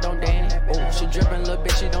that bed, I don't dance. She drippin', little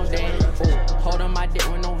bitch, she don't dance. Holding my dick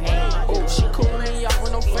with no hand. She coolin' y'all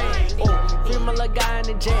with no fan. Free my little guy in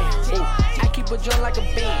the jam. I keep a joint like a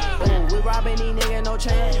band. We robbing these niggas, no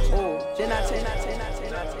chance. Then I take.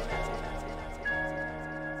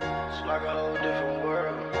 It's like a whole different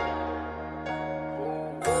world.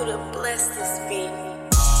 Buddha bless this beat.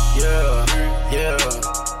 Yeah.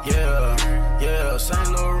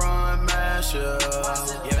 Saint Laurent mash, yeah.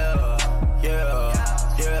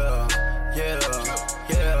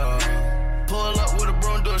 Pull up with a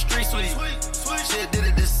broom, do a street sweep. Shit did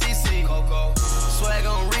it to CC. Swag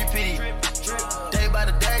on repeat. Day by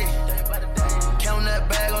the day. Count that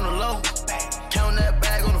bag on the low. Count that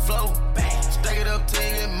bag on the floor. Stack it up till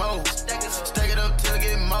you get more. Stack it up till it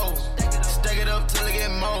get more. Stack it up till it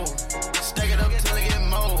get more. Stack it up till it get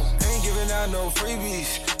more. Ain't giving out no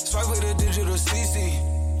freebies. Swipe with a digital CC.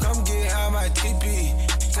 Come get high my TP.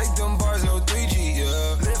 Take them bars, no 3G,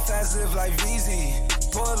 yeah. Live fast, live like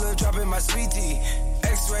VZ. Pull up, drop in my sweetie.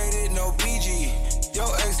 X-rated, no PG.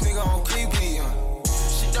 Yo, ex nigga on creepy.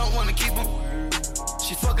 She don't wanna keep him.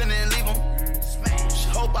 She fucking and leave him. She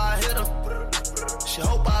hope I hit her. She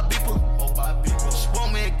hope I beep her. She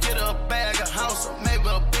want me to get her a bag, a house, or maybe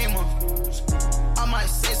a beamer. I might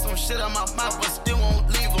say some shit out my mouth, but still won't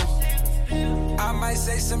leave her. I might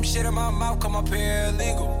say some shit in my mouth, come up here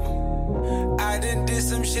illegal. I done did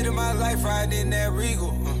some shit in my life, riding that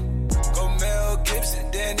Regal. Go Mel Gibson,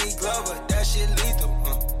 Danny Glover, that shit lethal.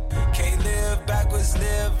 Can't live backwards,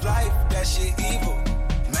 live life, that shit evil.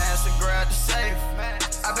 Master grab the safe.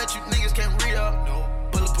 I bet you niggas can't read up.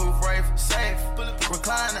 Bulletproof rifle, safe.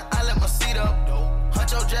 recline and I let my seat up.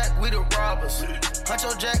 Huncho Jack, we the robbers.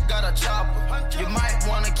 Huncho Jack got a chopper. You might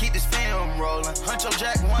wanna keep this film rolling. Huncho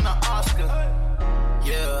Jack won an Oscar.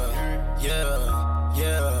 Yeah, yeah,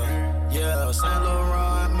 yeah, yeah. Saint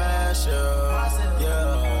Laurent mashup.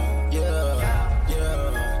 Yeah, yeah,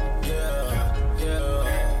 yeah, yeah,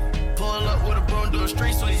 yeah. Pull up with a broom, do a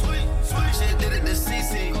street sweep. Shit did it to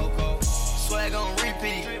CC. Swag on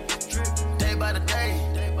repeat. Day by the day.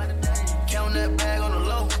 Count that bag on the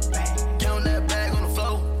low. Count that bag on the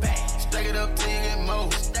floor. Stack it up till you get more.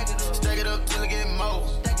 Stack it up till I get more.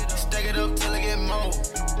 Stack it up till I get more.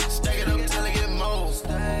 Stack it up till I get more.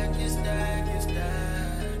 Stack it, stack it,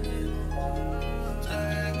 stack it.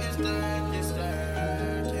 Stack it, stack it,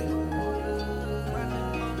 stack it.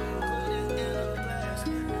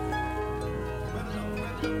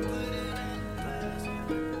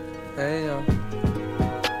 Hey yo,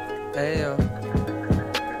 hey yo,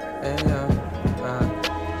 hey yo,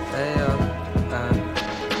 hey yo,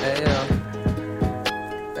 hey yo,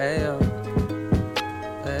 hey yo,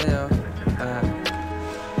 hey yo,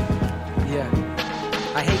 yeah.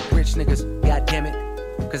 I hate rich niggas, god damn it,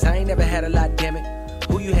 cause I ain't never had a lot, damn it.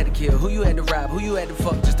 Who you had to kill, who you had to rob, who you had to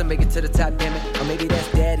fuck just to make it to the top, damn it. Or maybe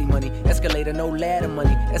that's daddy money, escalator, no ladder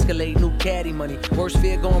money, escalate, new caddy money. Worst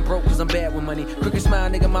fear going broke cause I'm bad with money. Crooked smile,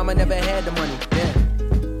 nigga, mama never had the money,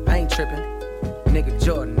 damn. I ain't tripping, nigga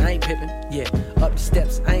Jordan, I ain't pippin', yeah. Up the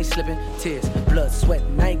steps, I ain't slipping, tears, blood,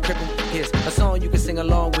 sweatin', I ain't crippin'. Here's a song you can sing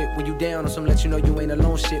along with when you down on some let you know you ain't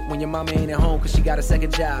alone shit. When your mama ain't at home cause she got a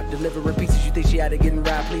second job, delivering pizzas you think she out of getting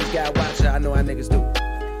robbed. Please God watch her, I know how niggas do.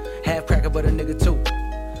 Half cracker but a nigga too.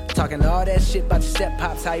 Talking all that shit about your step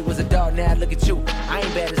pops, how he was a dog, now look at you. I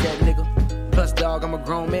ain't bad as that nigga. Plus dog, I'm a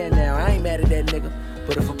grown man now, I ain't mad at that nigga.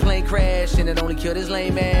 But if a plane crash and it only killed his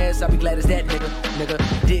lame ass, I'll be glad as that nigga.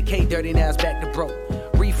 Nigga did K dirty, now it's back to broke.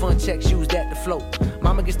 Refund checks, use that to float.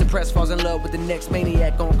 Mama gets depressed, falls in love with the next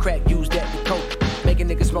maniac on crack, use that to cope. Make a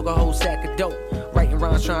nigga smoke a whole sack of dope. Writing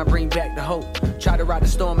rhymes trying to bring back the hope. Try to ride the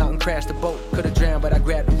storm out and crash the boat. Could've drowned but I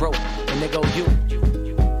grabbed the rope. And there go you.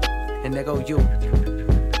 And there go you.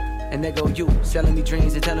 And there go you, selling me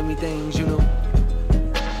dreams and telling me things you knew.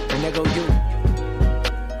 And there go you.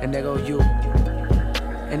 And there go you.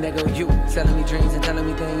 And there go you, selling me dreams and telling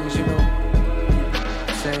me things you knew.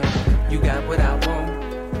 Saying, you got what I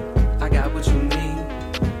want, I got what you need.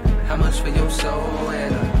 How much for your soul,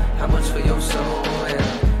 and how much for your soul,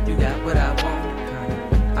 and you got what I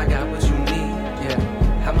want, I got what you need. Yeah,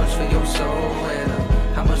 how much for your soul, and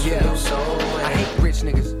how much for your soul. And I hate rich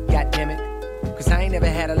niggas, goddamn it. Cause I ain't never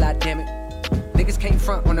had a lot, damn it. Niggas can't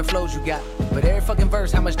front on the flows you got. But every fucking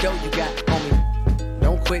verse, how much dough you got, homie?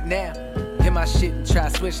 Don't quit now. Hit my shit and try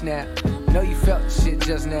switch now. Know you felt the shit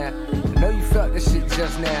just now. Know you felt this shit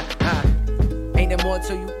just now. Ain't there more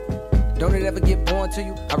to you? Don't it ever get born to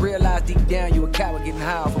you? I realized deep down you a coward getting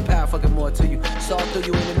high off of power, fucking more to you. Saw through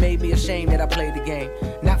you and it made me ashamed that I played the game.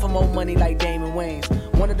 Not for more money like Damon Wayans.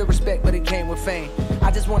 Wanted the respect but it came with fame.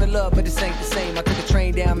 I just wanted love but this ain't the same. I took a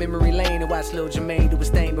train down memory lane and watched Lil Jermaine do his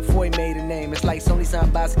thing before he made a name. It's like Sony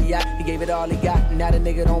signed Basquiat. He gave it all he got and now the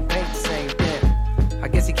nigga don't paint the same. Damn, I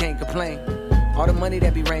guess he can't complain. All the money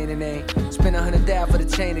that be raining ain't. Spend $100,000 for the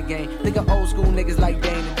chain again. Think of old school niggas like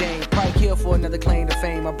Dane and Dane. Probably kill for another claim to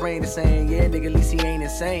fame. My brain is saying, yeah, nigga, at least he ain't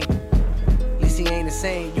insane. At least he ain't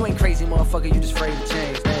insane. You ain't crazy, motherfucker, you just afraid to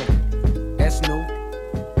change. Dang, that's new.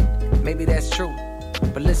 Maybe that's true.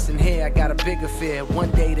 But listen here, I got a bigger fear. One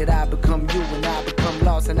day that I become you and I become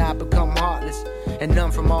lost and I become heartless. And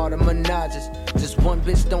none from all the menages. Just one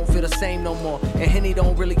bitch don't feel the same no more. And Henny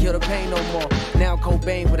don't really kill the pain no more. Now I'm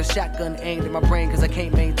Cobain with a shotgun aimed at my brain cause I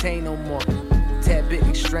can't maintain no more. Tad bit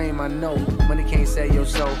extreme, I know. Money can't sell your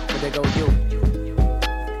soul, but there go you.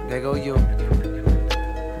 There go you.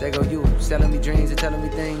 There go you. Selling me dreams and telling me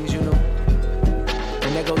things you knew.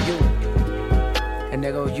 And there go you. And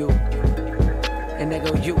there go you. And there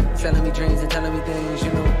go you. Selling me dreams and telling me things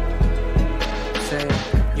you knew. Saying,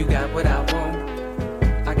 you got what I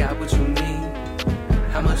want, I got what you need.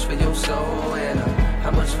 How much for your soul, and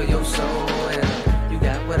how much for your soul, and you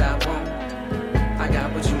got what I want, I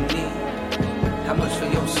got what you need. How much for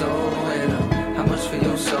your soul, and how much for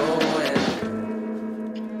your soul, and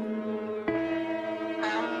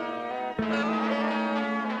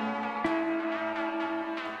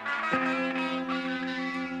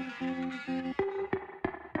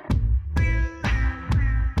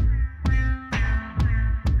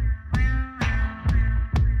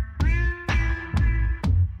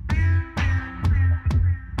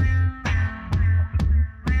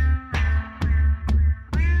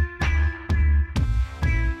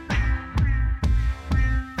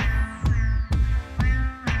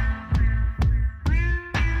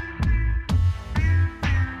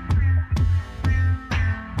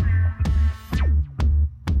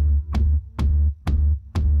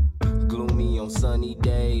sunny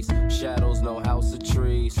days. Shadows, no house of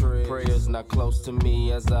trees. Prayers not close to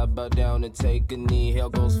me as I bow down and take a knee. Hell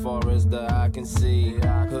goes far as the eye can see.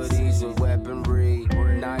 Hoodies and weaponry,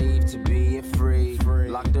 naive to being free.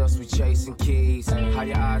 Locked us, we chasing keys.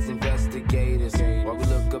 Higher eyes, investigators. While we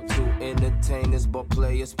look up to entertainers, ball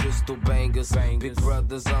players, pistol bangers. Big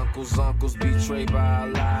brothers, uncles betrayed by a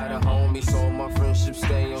lie to homies. So my friendships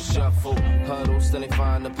stay on shuffle. Huddle, still ain't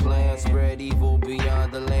find a plan. Spread evil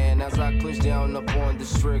beyond the land as I clinch down up on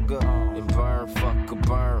this trigger and burn, fuck a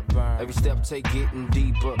burn. Every step take getting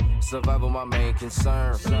deeper. Survival my main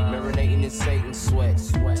concern. Marinating in Satan's sweat.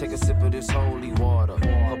 Take a sip of this holy water.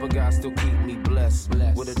 Hope a God still keep me blessed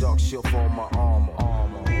with a dark shield for my armor.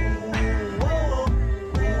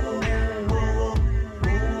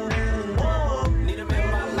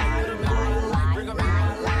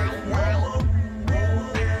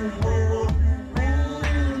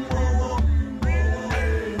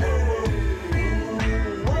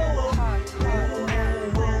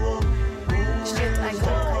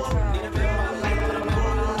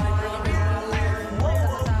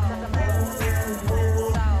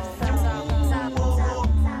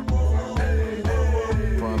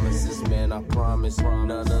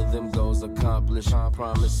 None of them goals accomplished.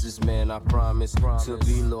 Promises, man, I promise to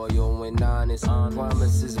be loyal and honest.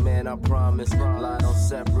 Promises, man, I promise. Lied on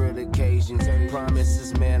separate occasions.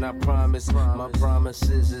 Promises, man, I promise. My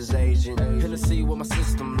promises is aging. Hennessy what my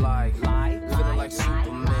system like. Feeling like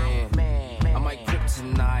Superman. I might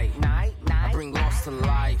kryptonite. I bring loss to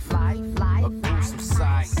life. A gruesome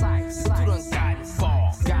sight. But you done gotten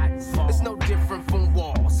far. It's no different from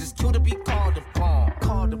walls. It's cool to be called upon.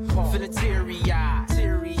 Feeling teary-eyed.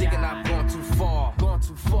 Thinking I've gone too far.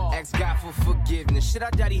 Ask God for forgiveness. Shit, I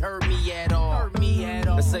doubt he heard me at all.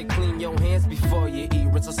 Let's say clean your hands before you eat.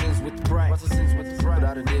 Rinse your sins with pride. But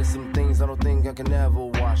I done did some things I don't think I can ever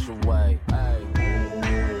wash away.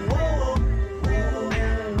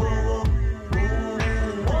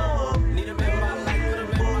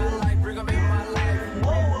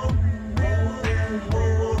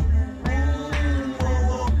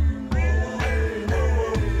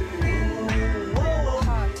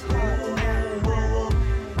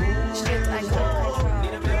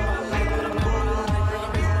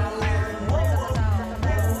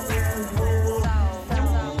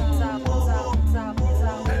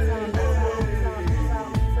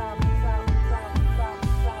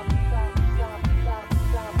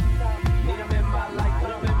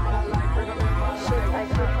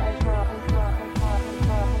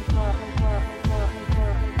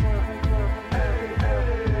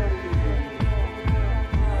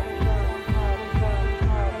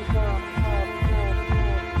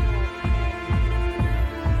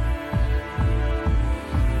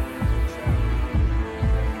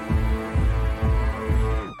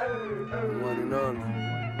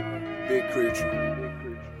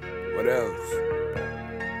 What else?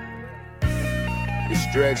 The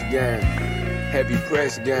stretch game, heavy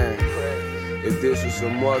press game. If this was a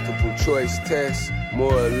multiple choice test,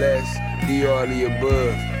 more or less, the all the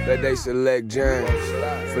above, that they select James.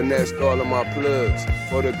 Finessed all of my plugs,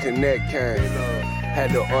 for the connect came.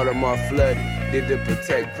 Had to order my flooded, did the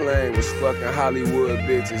protect plane. Was fucking Hollywood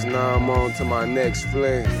bitches, now I'm on to my next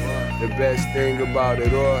fling. The best thing about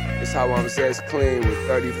it all is how I'm zest clean with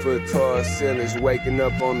 30-foot tall ceilings, waking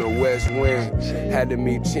up on the west wing. Had to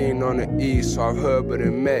meet Chin on the east, so I've heard but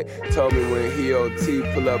and met. Told me when he OT,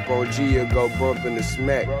 pull up on G or go bump in the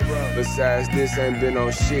smack. Besides this, ain't been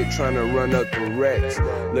on shit, trying to run up the racks.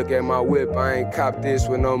 Look at my whip, I ain't copped this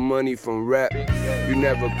with no money from rap. You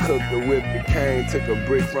never cooked the whip, the cane, took a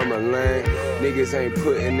brick from a lane. Niggas ain't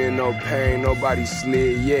putting in no pain, nobody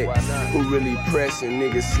slid yet. Who really pressing,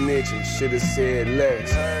 niggas snitching, should've said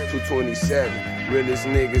less. 227, realest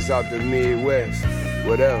niggas out the Midwest.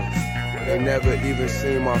 What else? They never even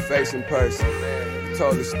seen my face in person.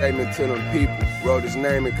 Told a statement to them people, wrote his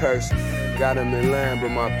name in cursive. Got him in line, but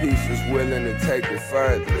my piece was willing to take it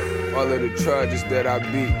further. All of the charges that I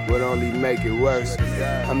beat would only make it worse.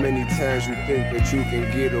 How many times you think that you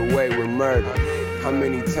can get away with murder? How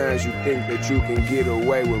many times you think that you can get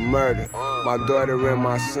away with murder? My daughter and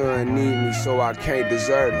my son need me, so I can't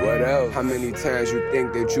desert it. What else? How many times you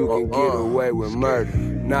think that you can get away with murder?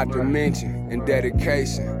 Not to mention, in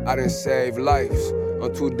dedication, I done saved lives.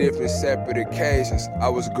 On 2 different separate occasions, I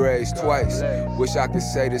was grazed twice. Wish I could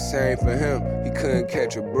say the same for him, he couldn't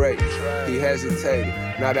catch a break. He hesitated,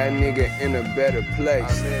 now that nigga in a better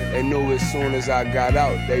place. They knew as soon as I got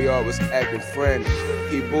out, they all was acting frantic.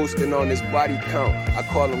 He boosting on his body count. I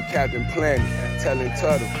call him Captain Planet. Telling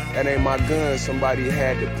Tuttle, that ain't my gun, somebody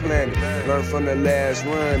had to plan it. Learn from the last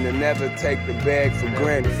run and never take the bag for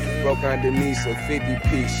granted. Broke on Denise a 50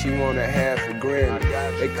 piece, she want a half a grand.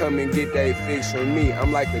 They come and get they fix from me,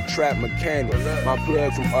 I'm like a trap mechanic. My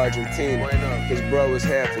plug from Argentina, his bro is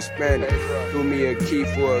half Hispanic. Threw me a key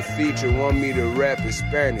for a feature, want me to rap in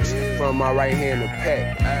Spanish. From my right hand to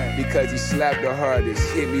Pat, because he slapped the hardest.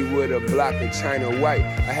 Hit me with a block of China White,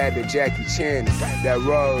 I had the Jackie Chan. That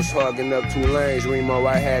Rose hogging up 2 lanes. Remo,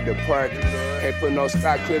 I had to park it. Can't put no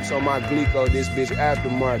stock clips on my Glico, this bitch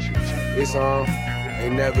aftermarket. It's on,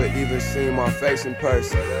 ain't never even seen my face in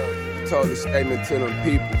person. Told a statement to them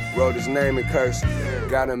people, wrote his name in cursive.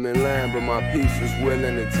 Got him in line, but my peeps was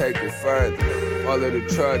willing to take it further. All of the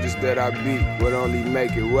charges that I beat would only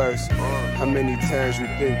make it worse. How many times you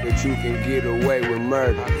think that you can get away with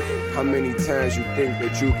murder? How many times you think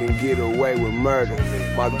that you can get away with murder?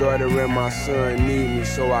 My daughter and my son need me,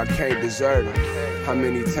 so I can't desert them. How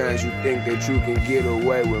many times you think that you can get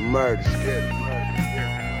away with murder?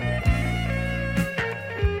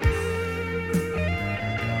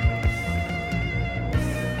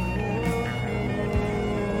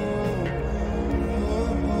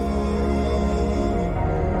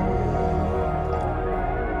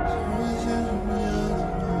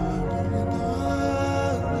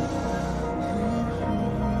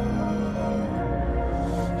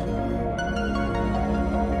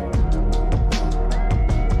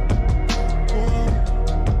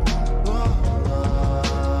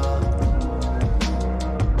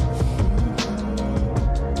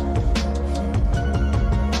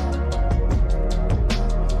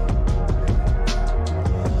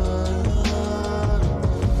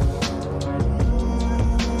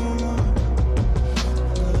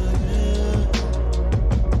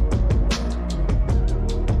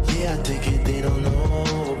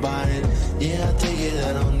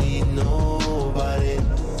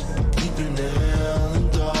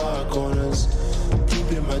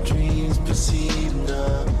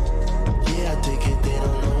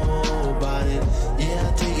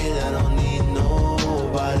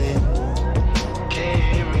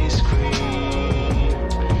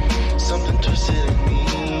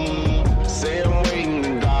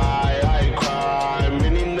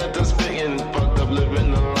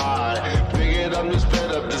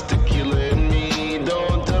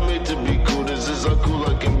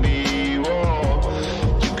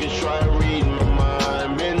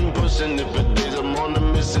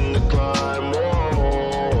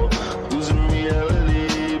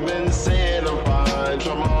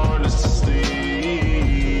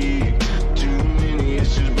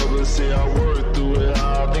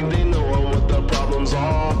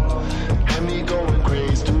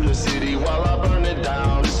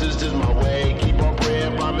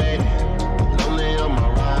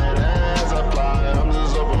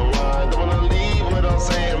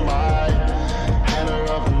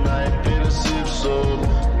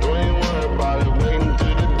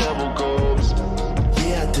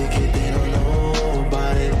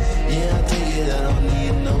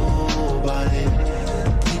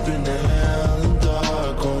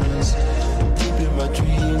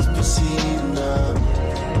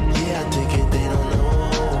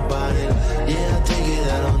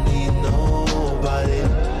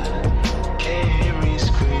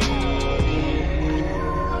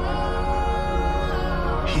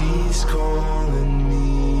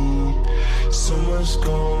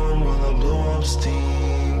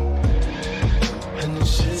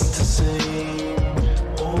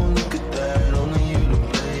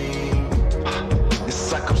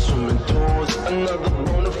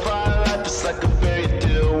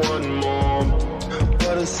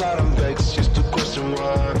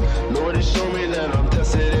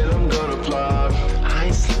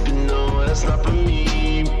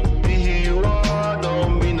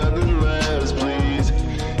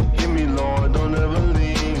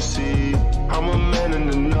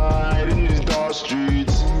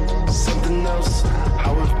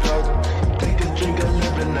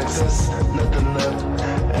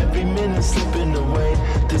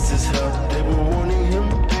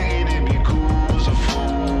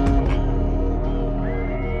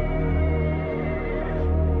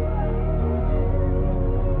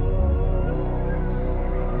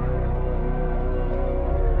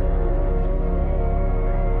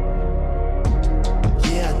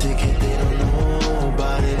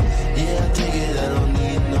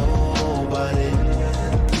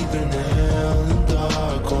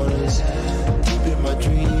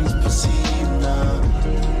 Dreams perceive now.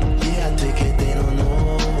 Yeah, I take it, they don't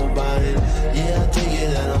know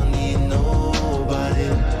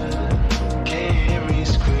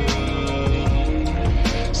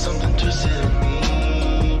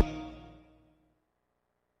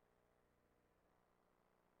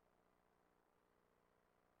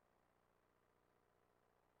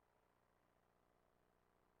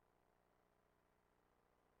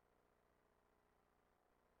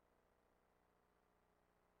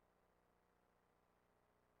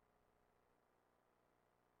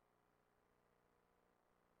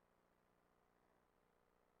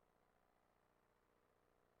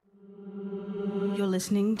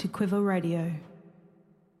listening to QUIVR Radio.